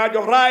subaa dinaa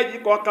jox raaye ji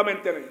koo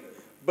xamante ne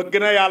bëgg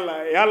na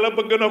yàlla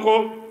bëgg na ko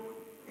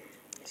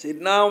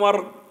Sidna Omar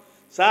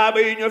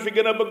saaba yi ñoo fi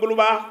gën a bëgg lu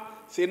baax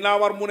Sidna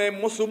Omar mu ne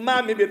mosu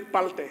maami bi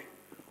palte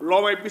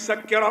loo may bis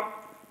ak keroog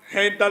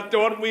xëy dal te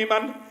woon muy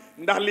man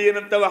ndax li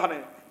yénante wax ne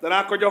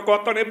danaa ko jox koo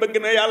xam ne bëgg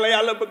na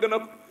yàlla bëgg na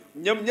ko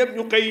ñëm ñëpp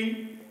ñu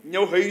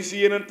ñëw xëy si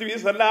yénante bi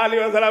sallallahu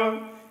alayhi wa sallam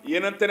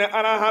yénante ne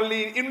ana Ali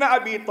ibn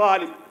Abi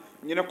Talib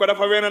ñu ne ko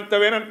dafa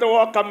wenante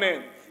woo xam ne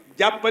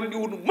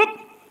jàppandiwul mëpp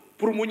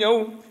pour mu ñëw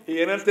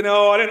yénante ne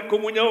woo leen ko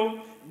mu ñëw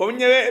ba mu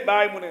ñëwee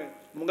Baye mu ne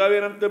mu nga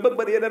wenante ba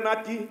bëri da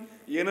naat yi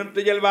yénante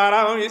jël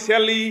baaraamam yi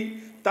sell yi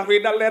taf yi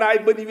dal leeraay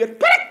bëni wet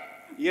perek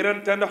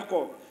yénante ndox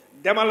ko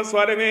demal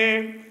soo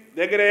demee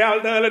dégg nga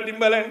yàlla dana la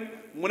dimbale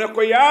mu ne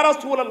ko yaa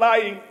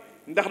rasulallahi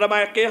ndax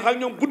damay xeex ak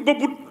ñoom but ba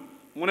but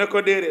mu ne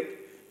ko déedéet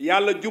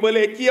yàlla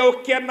jubalee ci yow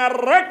kenn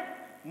rek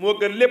moo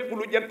gën lépp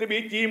lu jant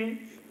bi tiim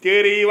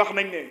téere yi wax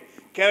nañ ne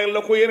keroog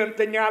la ko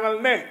yénante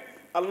ñaanal ne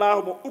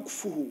allahuma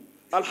ukfuhu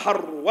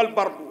alxarru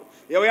walbardu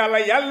yow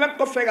yàlla na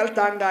ko fegal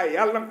tàngaay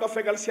yàlla na ko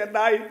fegal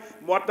seddaay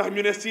moo tax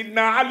ñu ne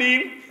sidna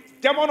Ali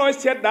jamonoy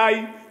seddaay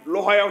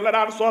loxo yow la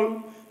daan sol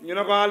ñu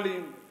ne ko Ali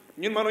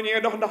ñun mënu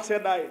ñee dox ndax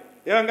seddaay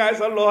yow ngaay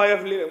sol loxo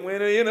yof li mu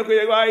ne yéen a ko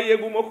yëg waaye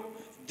yëguma ko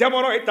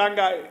jamonoy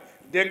tàngaay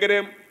dégg nga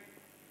dem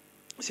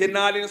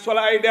sidna Ali sol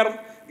ay der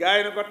gaa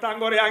yi ne ko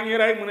tàngoor yaa ngi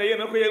rey mu ne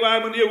yéen a ko yëg waaye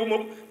man yëguma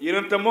ko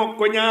yénante moo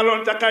ko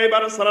ñaaloon ca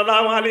Xaybar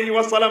sallallahu alayhi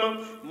wa sallam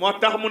moo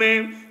tax mu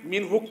ne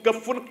min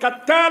hukkafun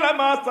kattaala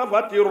ma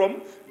safati rom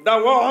da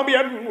woom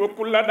yan wa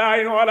kulla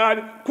daayin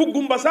walaali ku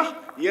gumba sax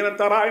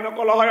yénante raay na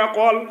ko loxo ya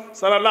xool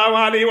sallallahu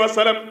alayhi wa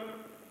sallam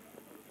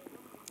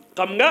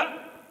xam nga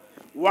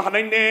wax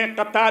nañ ne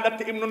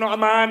Qataadat ibnu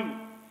Nu'maan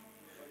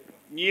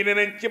ñii ne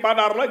nañ ci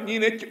Badar la ñii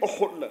ne ci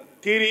Uhud la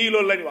téere yi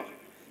loolu lañ wax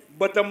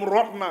bëtam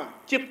rot na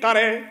ci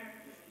xare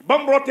ba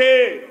mu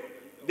rotee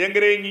dégg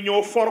nga ñi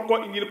ñëw for ko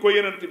indil ko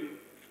yénante bi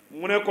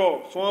mu ne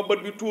ko sama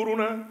bët bi tuuru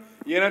na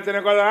yénante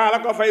ne ko danaa la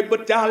ko fay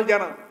bët ca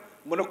aljana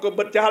mu ne ko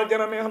bët ca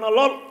aljana neex na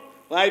lool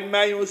waaye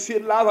maa ñëw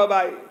siit laa fa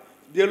bàyyi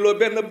delloo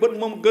benn bët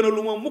moom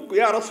gënalu ma mukk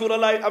yaa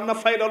rasulallah am na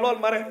fayda lool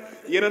ma ne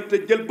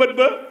yénante jël bët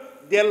ba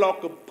delloo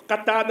ko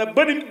xataada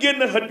banim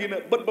génn àddina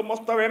bët ba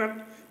mosta wenant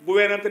bu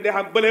wenante de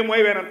xam bële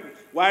mooy wenant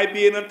waaye bi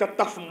yenante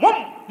taf moom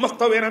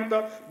mosta wenanta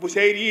bu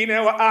seyriine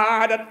wa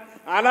aadat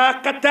ala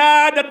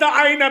qataadata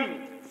aynan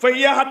fa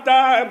hiya hatta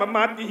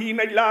mamatihi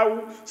najlaahu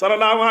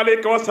sallallahu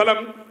alayhi wa sallam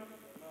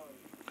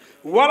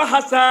wala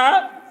hasa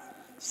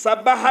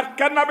sabahat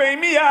kanabe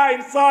miya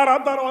in saara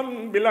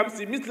daron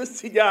bilamsi misle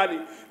sijaali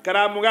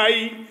karaamu ngay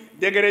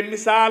dégre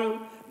misaal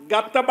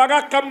gàtta ba nga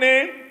xam ne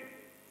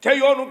ca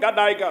yoonu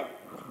gàddaay ga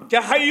ca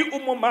hay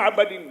umu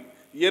maabadin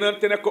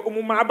yenente ne ko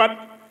umu maabad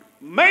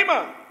may ma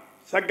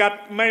sa gàtt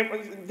may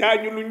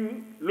jaañu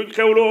luñ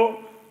xewloo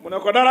mu ne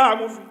ko dara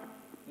amu fi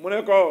mu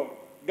ne ko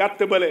gàtt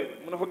bële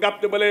mu ne ko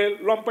gàtt bële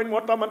lompañ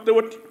moo tamante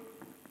wëtti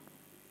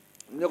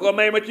ñu ko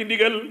may ma ci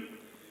ndigal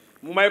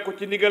mu may ko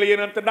ci ndigal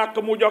yenente dàq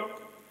mu jog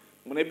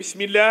mu ne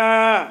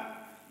bismillah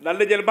dal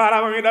di jël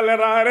baaraamam yi dal di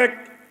raa rek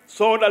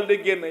soo dal di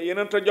génn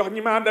yenente jox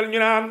ñi ma dal ñu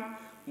naan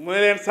mu ne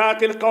leen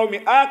saaqil qawmi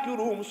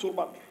aakiruhum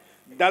surban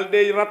dal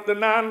di ratt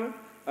naan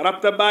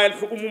ratt bàyyil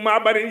fu umu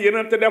maabarin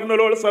yenente def na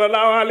loolu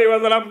sallallahu alayhi wa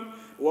sallam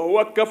wa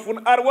huwa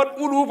kafun arwat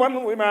ulufan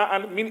ma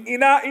an min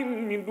ina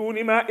in min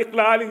duni ma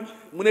iqlaali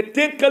mu ne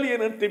ténkal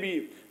yenente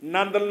bi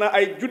nandal na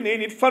ay junnee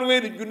nit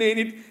fanweeri junnee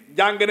nit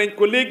jàng nañ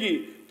ko léegi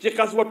ci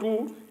xaswatu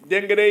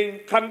dégg nga day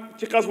xan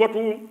ci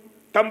xaswatu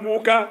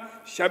tambuka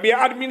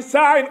shabiat min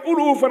saain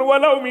ulufan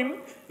walaw min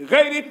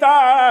gayri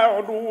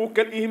taadu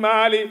kal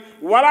ihmaali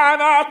wala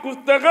naaqu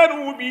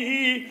staxanu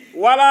bihi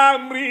wala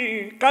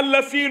amri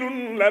qalla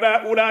fiilun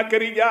lada ulaaka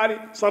rijaali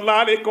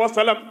sallallahu alayhi wa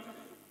sallam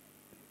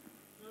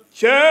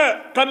ca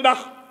xandax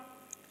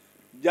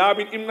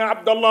jaabir ibn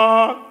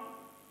abdallah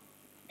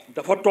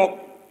dafa toog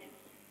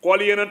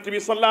xool yenent bi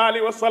sallallahu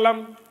alayhi wa sallam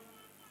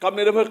xam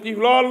ne dafa xiif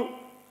lool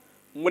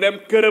mu dem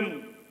këram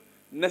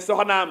ne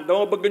soxnaam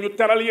dama bëgg ñu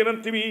teral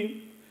yenent bi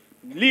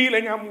lii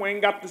lañ am mooy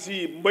ngàtt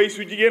si mbay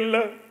su jigéen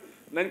la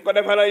nañ ko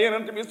defal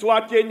yenent bi su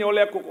wàccee ñëw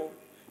lekk ko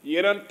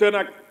yenent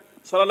nag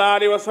sallallahu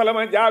alayhi wa sallam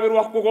jaabir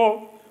wax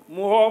ko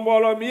mu woo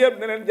mbooloo mi yëpp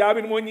ne leen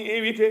jaabir moo ñu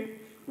invité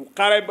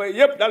xare ba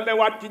yëpp dal de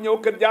wàcc ñëw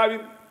kër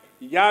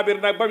jaabir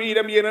nag ba muy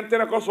dem yenente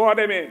ne ko soo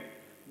demee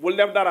bul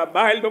def dara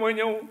bàyyil ba ma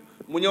ñëw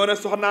mu ñëw ne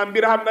soxnaam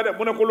mbir xam na de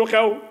mu ne ko lu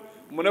xew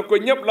mu ne ko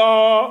ñëpp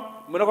loo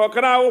mu ne ko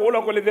kanaa waxu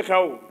la ko li fi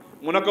xew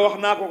mu ne ko wax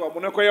naa ko mu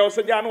ne ko yow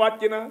sa jaan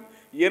wàcc na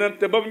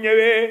yenente ba mu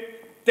ñëwee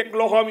teg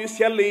loxoom yu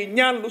sell yi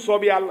ñaan lu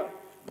soob yàlla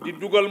di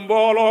dugal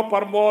mbooloo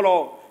par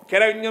mbooloo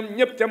keroog ñoom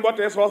ñëpp te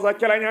mbotee soosa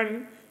ca la ñañ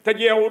te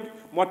jeexut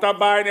moo tax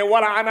bàyyi ne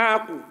wala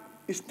anaaku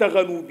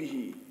istaxanu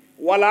bihi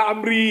wala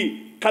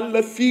amri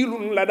xalla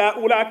fiilun la daa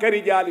ulaaka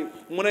rijaali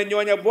mu ne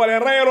ñooña boole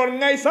rayaloon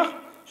ngay sax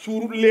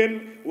suurut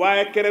leen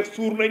waaye keroog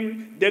suur nañ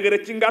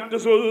dégg ci ngàtt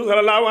soosu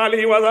sallallahu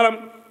alayhi wa sallam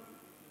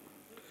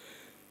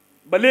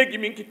ba léegi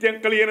mi ngi ci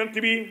tënkal yenent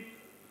bi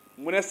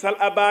mu ne sal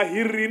aba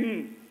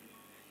hirrin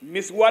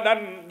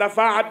miswadan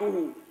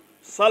dafaaduhu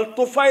sal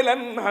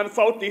tufaylan han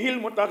sawtihil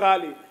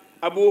mutaxaali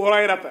abu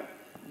hurayrata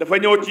dafa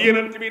ñëw ci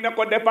yenent bi ne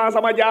ko dépense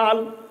sama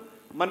jaaxal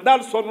man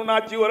daal sonn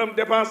naa ci waram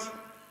dépense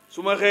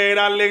su ma xëyee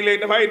daal léeg-léeg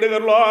dafay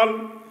dëgër lool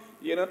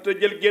yenent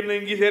jël génn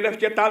ngisee def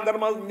ca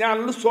tàndarma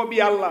ñaan lu soob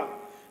yàlla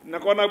ne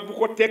ko nag bu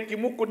ko tekki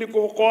mukk di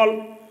ko xool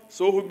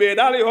soo xubbee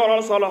daal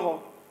yoral sa loxo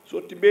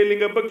soo tibbee li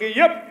nga bëgg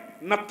yépp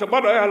natt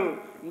ba doyal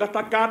nga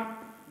takkaat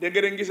dégg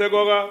nga gisee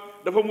googa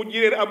dafa mujj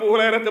réer abu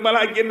hurayrata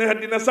balaa génn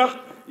àddina sax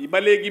ba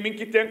léegi mi ngi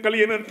ci tenkal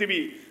yenent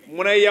bi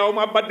mu ne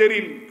yawma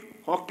badrin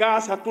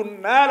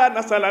xokaasatun naala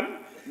nasalan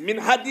min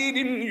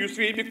hadidin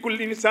yusri bi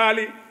kulli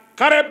misaali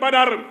xare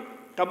badar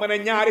xam nga ne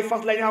ñaari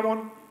fas lañu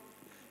amoon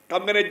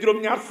xam nga ne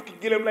juróom-ñaar fukki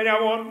gëlëm lañu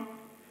amoon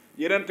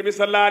yenent bi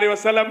sallallahu alayhi wa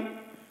sallam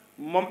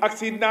moom ak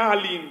sidna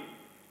Ali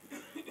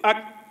ak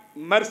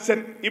Marsad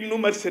ibnu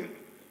Marsad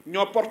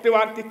ñoo porté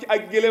wante ci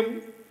ak gëlëm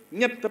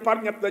ñett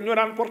par ñett ñoo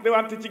daan porté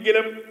wante ci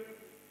gëlëm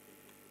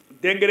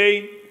dégg nga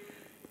day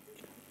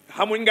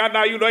xamuñ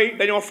ngànnaay yu doy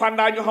dañoo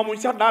fàndaa ñu xamuñ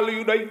sax dàll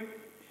yu doy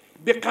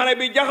bi xare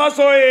bi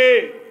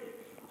jaxasooyee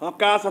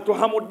xokaasatu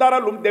xamul dara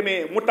lu mu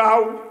demee mu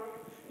taxaw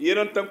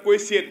yeneen tam koy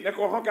séet ne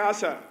ko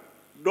xokaasa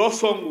doo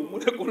songu mu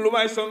ne ko lu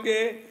may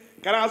songee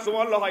kanaa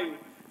suma loxo yi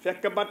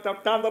fekk bantam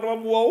tàndarma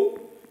mu wow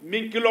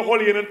mi ngi ci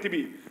loxol yenent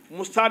bi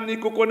mu sànni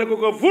ko ne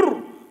ko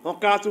vur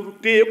xokaasatu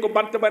téye ko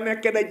bant ba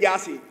nekk da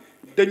jaasi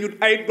dañu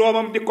ay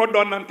doomam di ko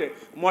donnante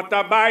moo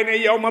tax bàyyi ne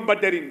yawma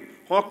badarin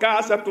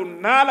xokaasatu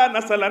naala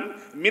nasalan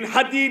min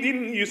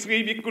hadidin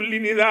yusri bi kulli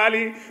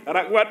nidaali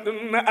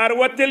rawatun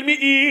arwatel mi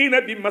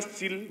ina bi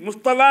masil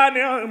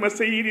mustalaane ma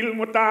sayidil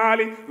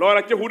mutaali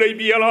loola ca huday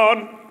bi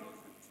yaloon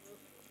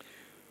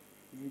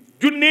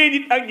junnee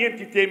nit ak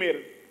ñeenti téeméer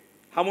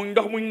xamuñ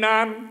ndox muñ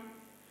naan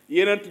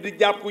yenent di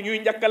jàpp ñuy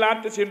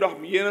njëkkalante si ndox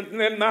mi yenent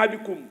ne naa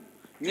bikum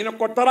ñu ne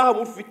ko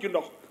taraamul fi ci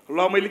ndox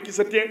loo may likki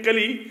sa ténkal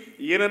yi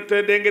yenent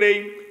dégg nga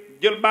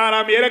jël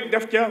baaraam yi rek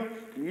def ca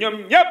ñoom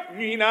ñépp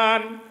ñuy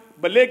naan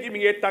ba léegi mi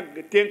ngi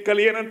tàgg ténkal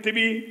yenent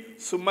bi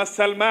summa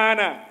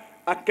salmaana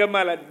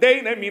akmala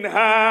dayna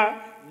minha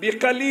bi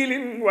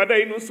qalilin wa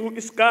daynu su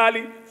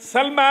isqaali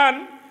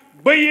salmaan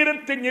ba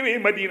yenent ñëwee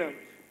Madina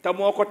te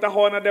moo ko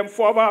taxoon a dem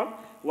foofa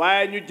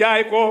waaye ñu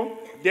jaay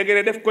ko dégg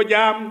nga def ko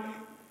jaam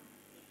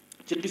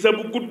ci xisa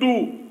bu guddu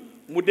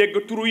mu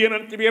dégg turu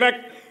yenent bi rek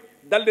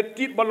dal di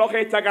tiit ba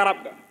loxee ca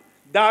garab ga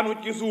daanu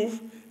ci suuf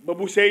ba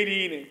bu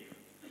seydi ne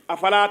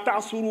afala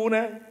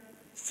taasuruuna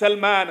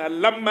salmaana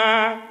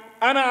lamma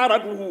ana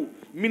araduhu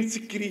min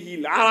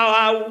sikrihi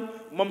arawaaw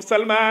moom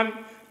salmaan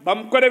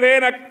bam ko defee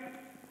nag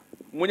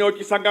mu ñëw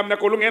ci sangam ne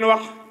ko lu ngeen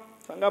wax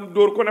sangam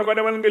dóor ko ne ko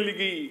demal nga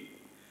liggéey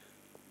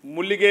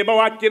mu liggéey ba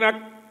wàcc nag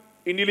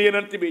indi li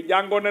yenent bi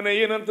jàngoon na ne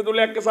yenent du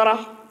lekk sarax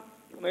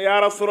ne yaa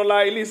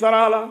rasulallah lii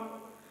sarax la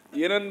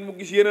yeneen mu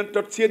gis yeneen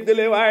tot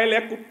séddale waaye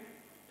lekkut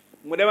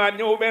mu demaat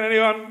ñëw beneen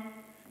yoon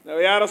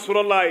ne yaa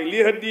rasulallah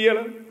lii hadiya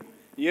la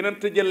yeneen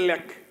te jël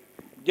lekk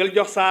jël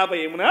jox saaba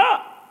yi mu ne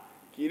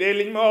kii de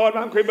liñ ma waxoon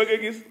maa ngi koy bëgg a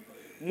gis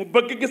mu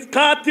bëgg gis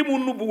xaatimu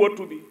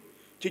nubuwatu bi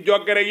ci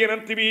joggare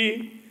yenent bi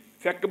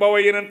fekk ba wa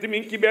yenent mi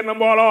ngi ci benn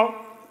mbooloo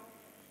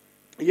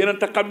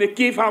yenent xam ne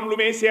kii faam lu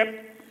muy seet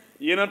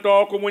yenent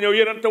woo ko mu ñëw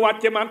yenent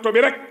wàcce manto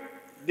bi rek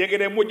dégg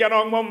de mu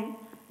janoog moom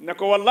ne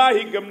ko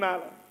wallahi gëm naa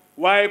la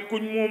waaye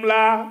kuñ moom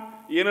laa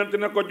yenent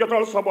ne ko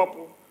jotol sa bopp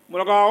mu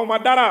ne ko awma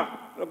dara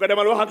ne ko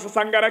demal wax ak sa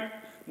sanga rek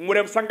mu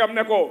dem sangam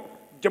ne ko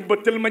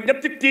jëmbatal ma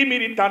ñetti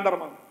téeméeri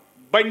tàndarma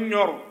bañ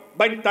ñor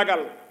bañ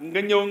tagal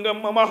nga ñëw nga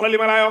ma wax la li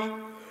ma laay wax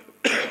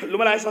lu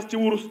ma laay sas ci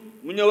wurus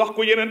mu ñëw wax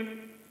ko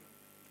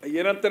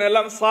yenent ne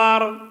lan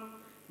saar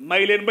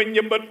may leen bañ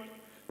jëmbat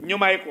ñu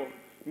may ko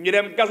ñu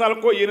dem gasal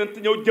ko yenent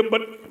ñëw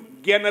jëmbat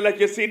genn la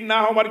ci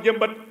Seydina Omar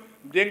jëmbat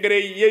déngre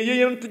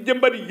yenent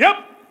jëmbat yépp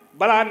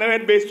balaa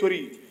nawet bay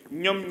sori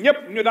ñoom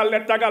ñépp ñu dal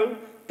le tagal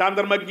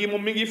tàndarma gi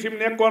moom mi ngi fi mu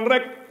nekkoon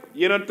rek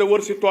yenent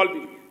wër si tool bi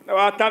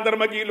waa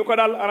tàndarma gi lu ko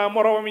dal ana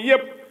moromam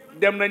yépp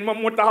dem nañ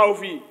moom mu taxaw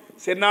fii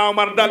Seydina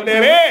Omar dal de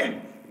ree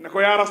ne ko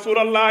yaa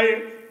rasulallah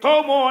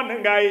xaw ma woon ne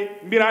ngaay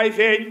mbiraay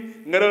feeñ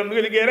nga doon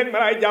nga liggéey rek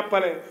mbiraay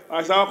jàppale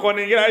waaye sama xoon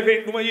ne mbiraay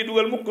feeñ du ma yi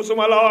dugal mukk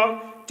suma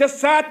la ca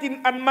saatin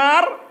an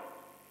maar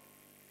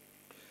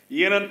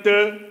yenent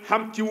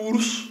xam ci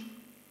wurus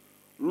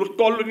lu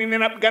toll ni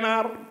nen ab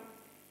ganaar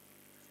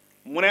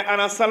mu ne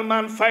ana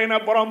Salman fay na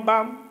borom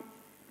baam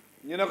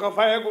ñu ne ko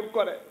fayagut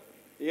ko de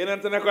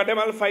yenent ne ko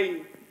demal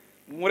fay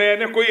mu ree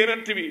ne ko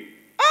yenent bi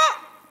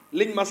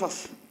liñ ma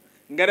sas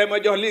nga dem a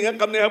jox li nga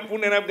xam ne ëpp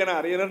nen ab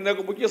ganaar yenent ne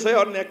ko bu ci sa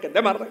yoon nekk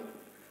demal rek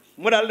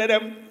mu dal de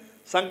dem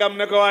sangam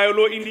ne ko waaye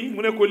loo indi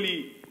mu ne ko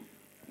lii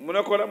mu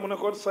ne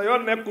ko sa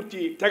yoon nekkut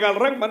ci tegal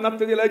rek ma natt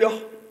di la jox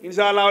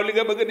insha allah li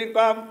nga bëgg di ko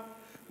am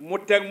mu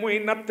teg muy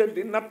natt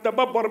di natt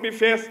ba bor bi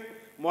fees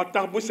moo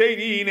tax bu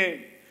seydi yi ne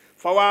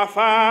fa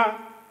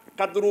waafaa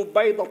qadru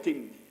baydatin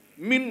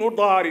min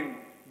nudaarin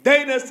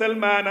dayna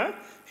salmaana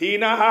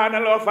hiina haana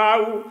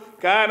alwafaawu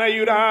kaana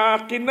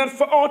yuraaqinan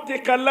fa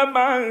utiqa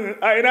lama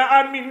ayna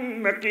an min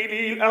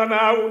naqilil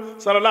anaaw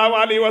sallallahu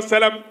alayhi wa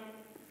sallam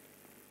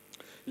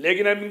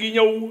léegi nag mi ngi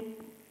ñëw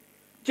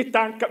ci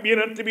tànkab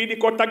yenent bi di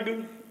ko tagg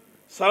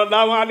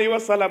sallallahu alayhi wa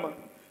sallam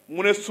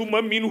mu ne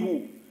suma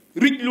minhu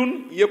rijlun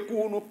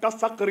yakunu ka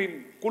saqrin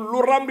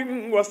kullu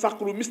ramrin wa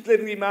saqru misle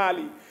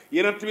rimaali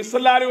yenent bi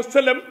sallallahu alayhi wa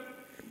sallam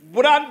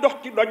bu daan dox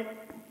ci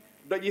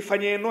doj yi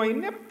fañee nooy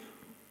nepp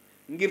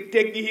ngir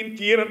teggi hin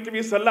ci yenent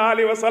bi sallallahu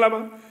alayhi wa sallam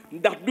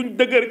ndax duñ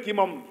dëgër ci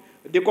moom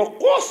di ko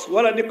xoos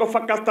wala di ko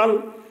fakkatal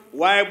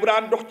waaye bu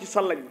daan dox ci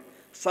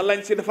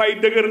salañ si dafay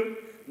dëgër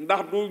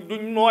ndax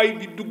duñ nooy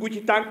di dugg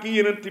ci tànk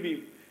yenent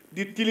bi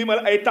di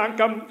tilimal ay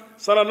tànkam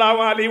sallallahu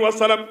alayhi wa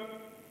sallam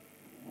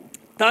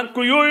tànk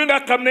yooyu nga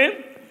xam ne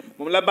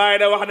moom la Baye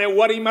da wax ne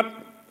warimat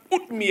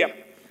utmiyat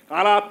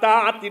ala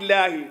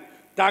taatillahi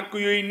tànk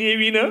yooyu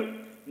néewi na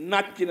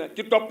nàcc na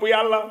ci topp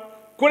yàlla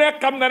ku ne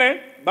xam na ne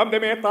ba mu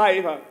demee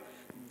Taayifa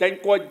dañ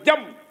koo jam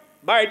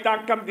bàyyi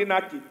tànkam di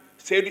nàcc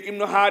Seydu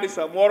ibnu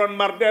Haarisa moo doon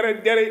mar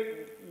deret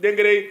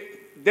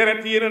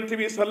yenent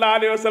bi sallallahu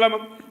alayhi wa sallam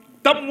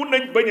dammu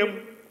nañ bañam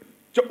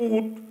ca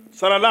Uhud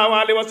sallallahu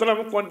alayhi wa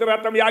sallam kon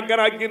deretam yàgg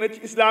na génn ci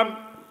islam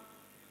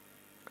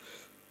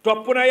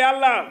topp na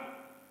yàlla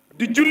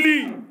di julli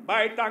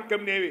bàyyi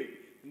tànkam néewi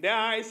nde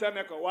Aysa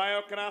ne ko waaye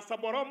kana sa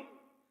borom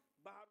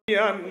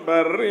yan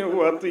barri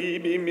wa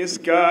tibi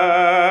miska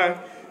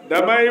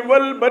damay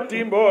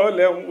walbati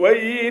mboolem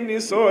wayi ni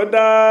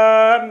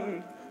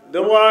soodaan da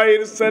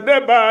waayir sa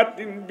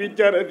debaatin bi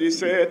jara di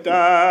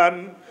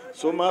seetaan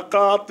suma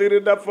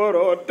xaatir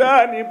dafaroo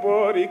taani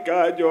boori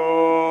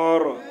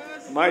Kaajoor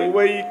may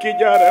way ki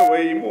jara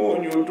way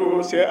muuñu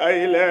tuuse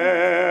ay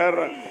leer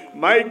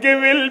may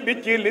géwél bi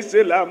ci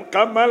lislaam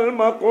xamal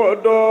ma ko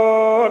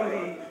doon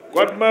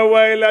kon ma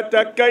way la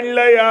takkañ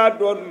la yaa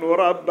doon nu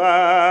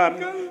rabbaan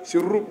si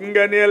rub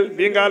nganeel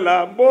bi nga la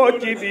mboo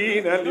ci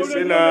diina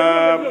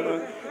lislaam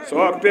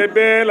soppe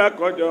bee la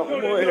ko jox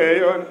mu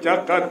heeyoon ca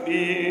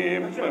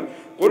Xaadim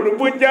xur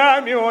bu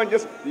jaami o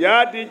njës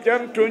yaa di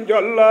jantu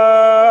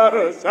njolloor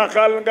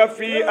saxal nga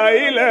fi ay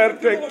leer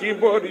tekki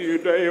boor yu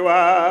doy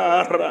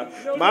waar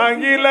maa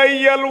ngi lay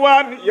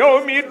yalwaan yow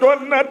mi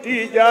doon na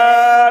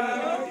Tijaan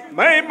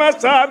may ma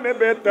saame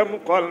betam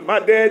xol ma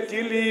dee ci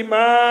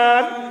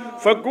liimaan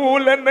fa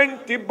guule nañ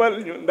tibbal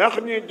ñu ndax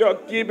ñi jog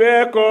ci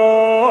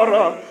beekoor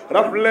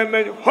rafle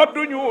nañ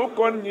xodduñu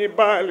kon ñi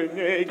baali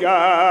ñuy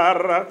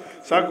gaar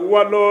sag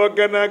waloo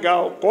gën a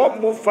gaaw xob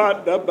mu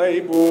fàdda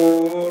bay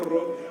buur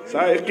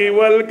say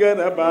xiwal gën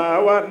a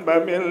baawaan ba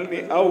mel ni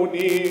aw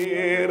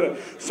niir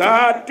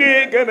saa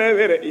tee gën a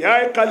wére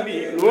yaay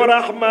xaliilu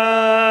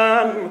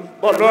rahmaan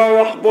boloo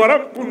wax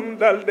borom kun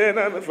dal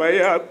denan fa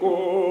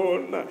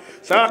yakun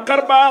saa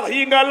xarbaax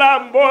yi nga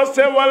lamboo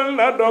sewal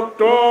na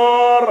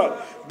docteur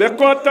be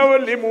ko taw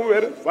li mu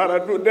wér fara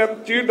du dem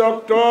ci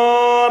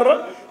docteur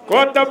ko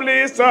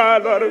tabli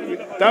salor wi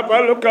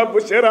tabal ka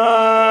busira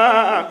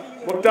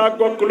mu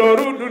tàggoog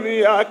loru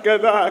duniya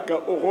kadaka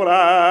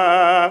uxra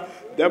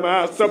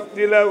dama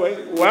sobti la way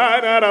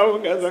waana raw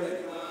nga sang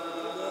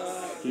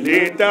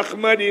lii tax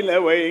ma di la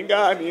way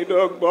nga ni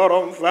doog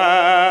borom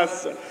faas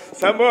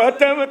sa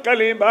mbootam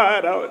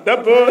kalibaaraw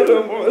daboolu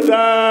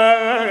Musa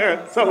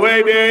sa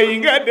way dee yi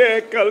nga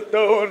dekkal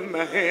toon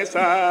na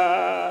Iisa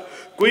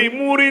kuy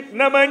murit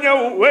na ma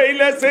ñëw way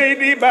la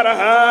Seydi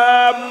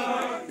Barham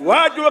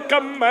waaju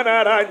xam mën a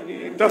ràññi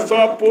te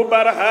soppu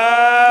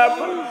Barham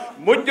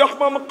mu jox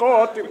mam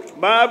xootir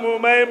mbaa mu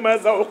may ma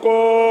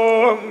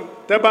zawkoom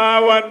te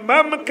baawan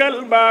mam kal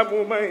mbaa mu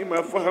may ma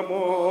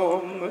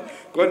fahmoom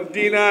kon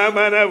dinaa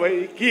mën a way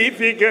kii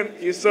fi gën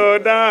ci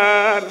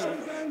Soodaan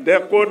de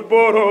xut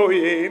boro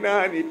yee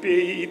naa ni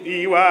pays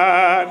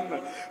diwaan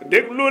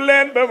déglu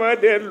leen ba ma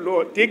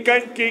delloo ci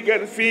kañ ki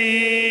gën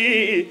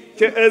fii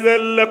ca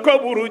ëzal la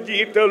koburu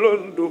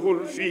jiitaloon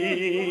duhul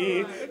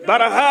fii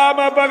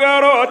Barhama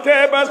bagaroote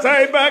ba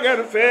say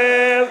bagar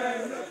fees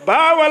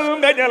baawal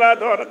nga ñala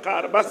doon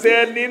xaar ba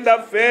seen ni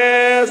ndam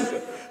fees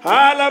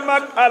xaalam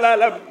ak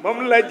alalam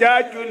moom la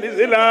jaaju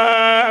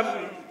lislaam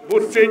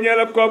bur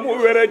señal ko mu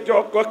wéra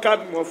jox ko kan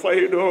mo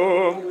fay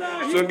doom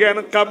su ngeen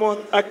xamoon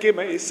ak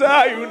may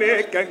saa yu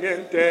nekk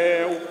ngeen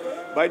teew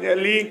bañ a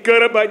lii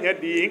kër bañ a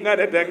di nga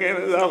de da ngeen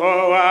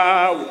saxoo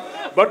waaw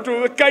batu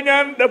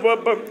kañaan dafa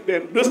bam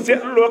den du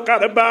seetlu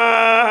xar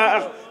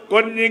baax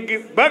kon ñi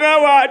gis ba nga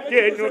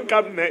waatee ñu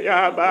xam ne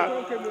yaa baax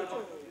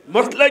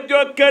mos la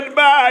jokkat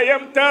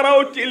baayam taraw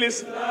ci lis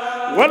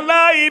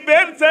wallahi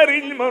benn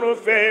sëriñ mënu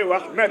fee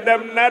wax na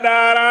dem na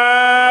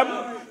daaraam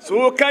su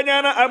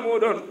kañana amu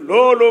doon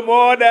loolu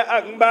moo de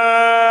ak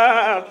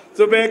mbaax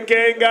su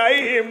fekkee ngay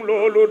him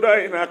loolu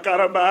doy na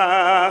xar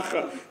baax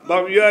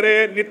bam yore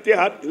nit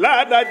hat la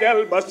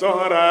dajal ba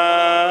sonra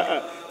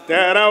te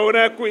raw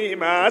na kuy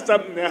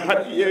maasam ne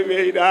hat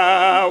yewey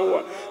daaw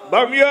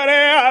bam yore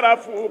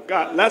arafuka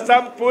la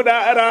sampu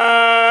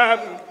daaraam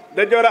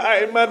da jor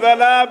ay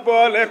madala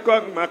boole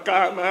kon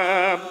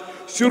maqaamam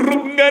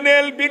surub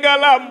nganeel bi nga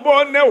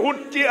lamboo ne hut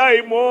ci ay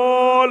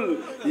mool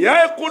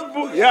yaay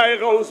xutbu yaay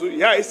xawsu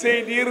yaay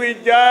seydi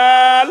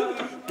rijaal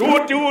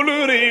tuuti wulu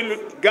riilu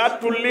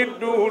gàttul li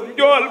duun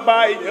njool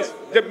Baay Ñas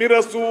jëmmi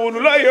rasuulu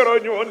la yoro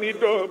ñoo ni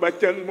doo ba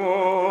can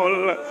mool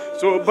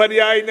soo ban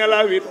yaay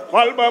nelawit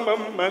xol ba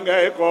mam ma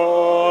ngay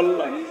xool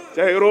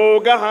cay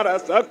rooga xara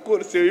sa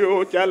kursi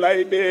yu ca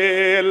lay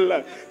beel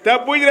te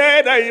buñ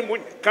ree day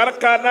muñ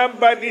xarkanam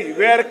ba ni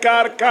weer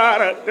kaar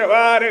kaara te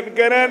waaren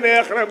gën a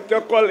neex ram ca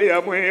kol ya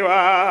muy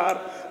waar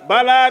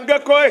balaa nga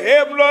ko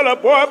xeem loola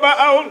booba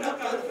aw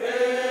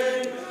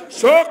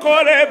soo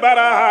xoolee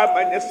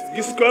Barhama Ñas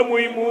gis ko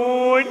muy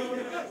muñ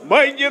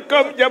mooy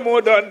jikkoom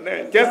jamu doon ne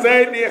ca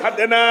Seydi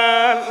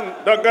Adnaan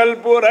dogal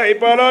bu rëy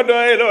bolo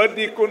doy loo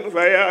di kun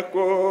fa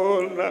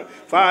yakun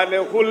faale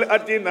xul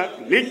atina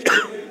li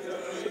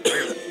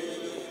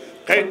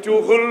xëytu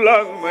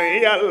xullong mooy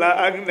yàlla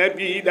ak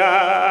nabi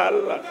daal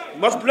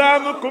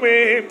moslaam ku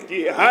meem ci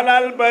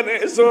halal ba ne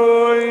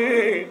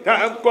sooy te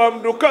am koom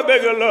du ko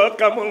bégaloo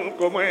xamul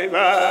ko mooy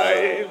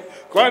baay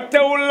kon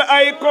tewul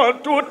ay kon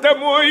tuuta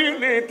mooy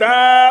ni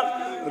taa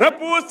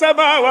rabbu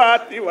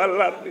samawaati wal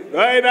ardi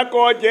doy na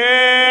koo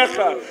jeex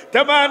te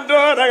man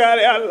doo ragal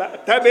yàlla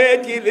tabee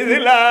ci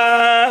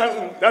lislaam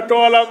te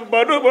toolam ba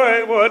du boy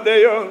moo de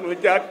yoonu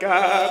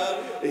jàkkaar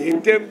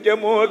item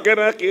jamoo gën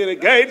a xiir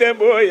gaynde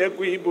mbooye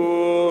kuy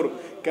buur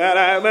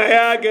karama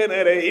yaa gën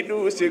a rëy du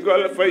si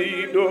gol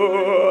fay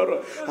door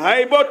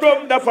ay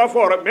botom dafa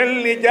for mel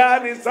ni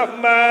jaani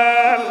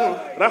sammaan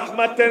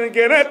rahmatan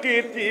gën a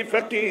xiir ci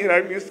faqiir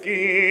ak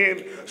miskin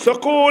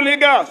soquuli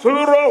ga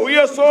sul roohu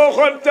ya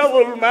sooxoon te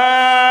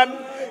zulmaan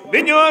di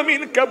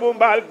ñoomin kabu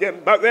mbaal jën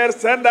ba weer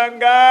sa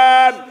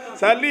ndangaan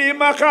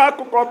salima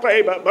xaaku ko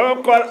tay ba ba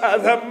kol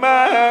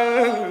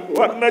azamaan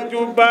war na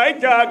jubbaay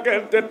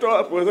jaagante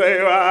topp say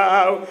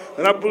waaw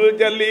rabbul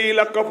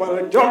jalila ko fal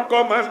jokko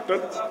manta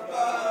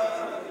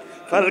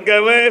fal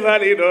gamay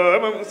fali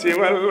doomam si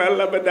walla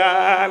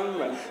labdaan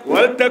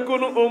wal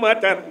takun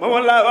umatan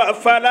mawla wa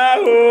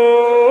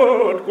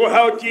falahut ku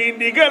xaw ci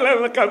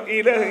ndigalal kam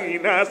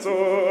ilahi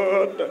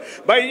naasut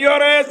bañ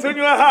yore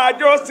suñu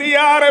haajo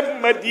siyaare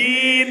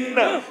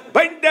Madina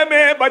bañ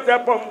demee ba ca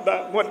pomda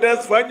mu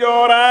des fa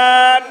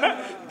njooraan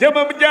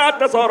jëmam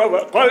jaata soroba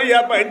xol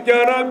ya bañ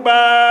jërëg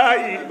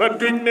baay ba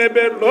tuñ me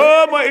be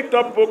loo may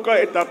topp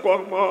koy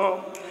takkoog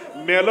moom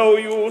melow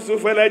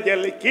Yuusuf la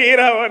jël kii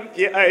rawan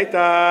ci ay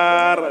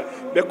taar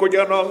be ko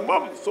janoog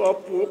moom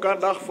soppu ka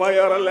ndax fa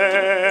yor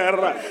leer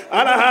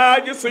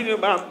alhaaji suñu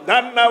maam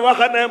daan na wax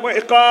ne mooy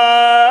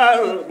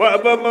qaal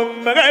booba moom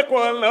ma ngay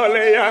xool na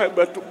wala yaa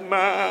ba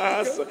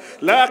tumaas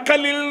la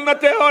xalil na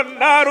te woon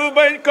naaru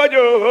bañ ko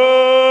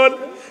joon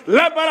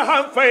la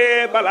baraham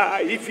faye balaa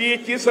yi fii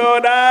ci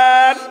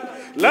Soodaan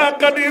la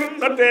qadir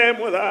na te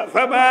muda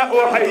fama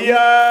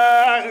uxaya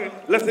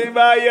la si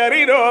ba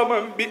yari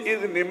doomam bi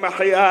idni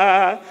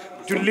maxya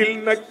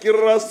jullil nak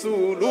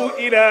rasulu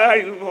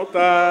ilahi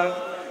lmuta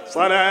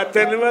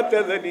salatan wa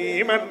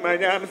tasliman ma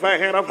ñaan fay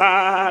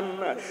rafaan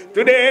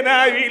tuddee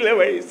naa wi la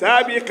way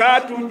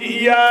saabiqaatu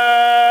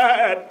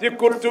jiyaat ci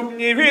kurtum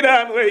ñi fi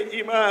daan way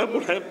imaamu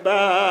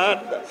Hibbaan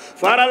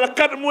faral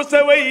kat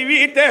musa way wi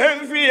texen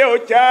fi yow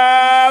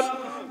caam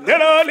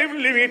neloo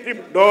limitim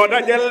doo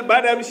dajal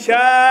badam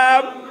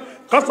caam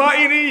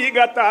qasaa'id yi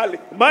nga taali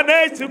ma ne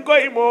su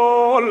koy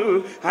mool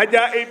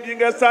ajaa'ib yi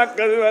nga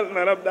sàkkal wal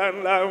na rabdaan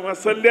allahumma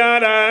salli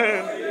ala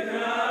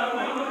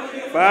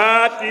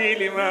faati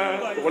lima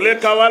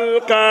ughliqa wal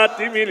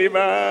kaatimi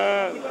lima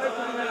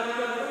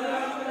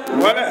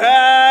wal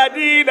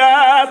haadi ila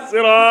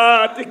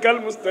siraatika al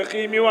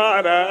mustaqiim wa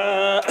ala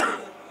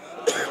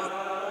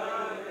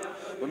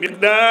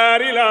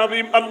ومقدار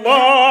العظيم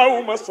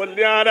اللهم صل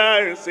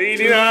على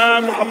سيدنا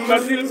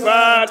محمد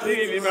الفاتح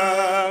لما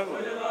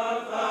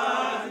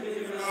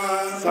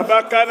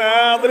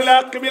سبقنا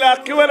بالحق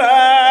بالحق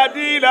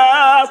والهادي إلى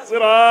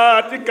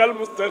صراطك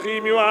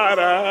المستقيم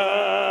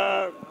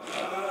وعلى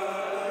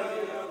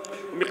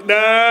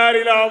مقدار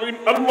العظيم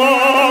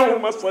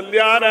اللهم صل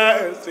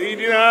على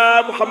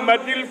سيدنا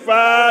محمد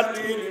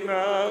الفاتح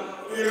لما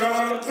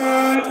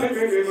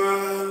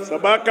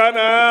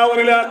سبقنا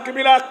بالحق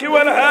بالحق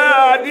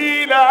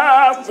والهادي إلى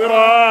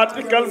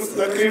صراطك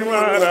المستقيم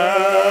وعلى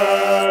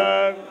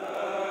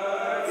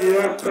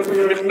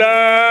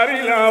مقدار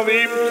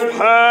العظيم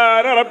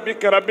سبحان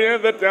ربك رب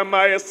العزة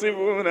عما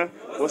يصفون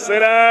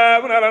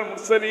وسلام على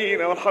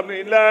المرسلين والحمد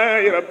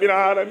لله رب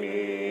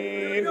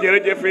العالمين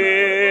جرجف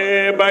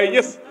باي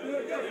يس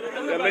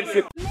يلا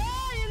نفت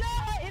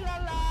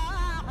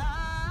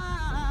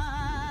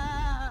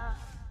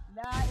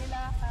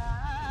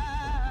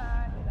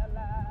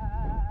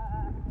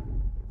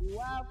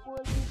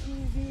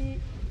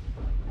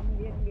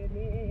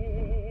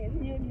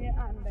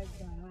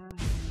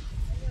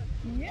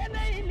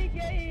yéenay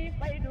liggéey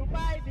Faydu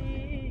Baay bi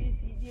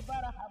Sidi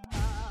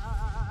Barhama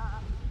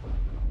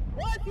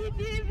KOSSY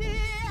TV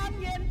am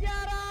ngeen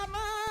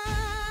jaaraama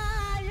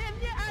yéen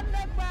ñi ànd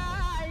ak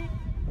Baay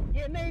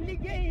yéenay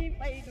liggéey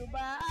Faydu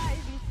Baay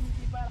bi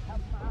Sidi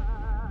Barhama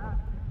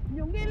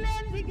ñu ngi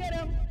leen di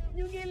gërëm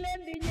ñu ngi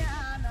leen di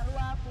ñaanal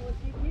waa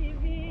KOSSY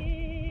TV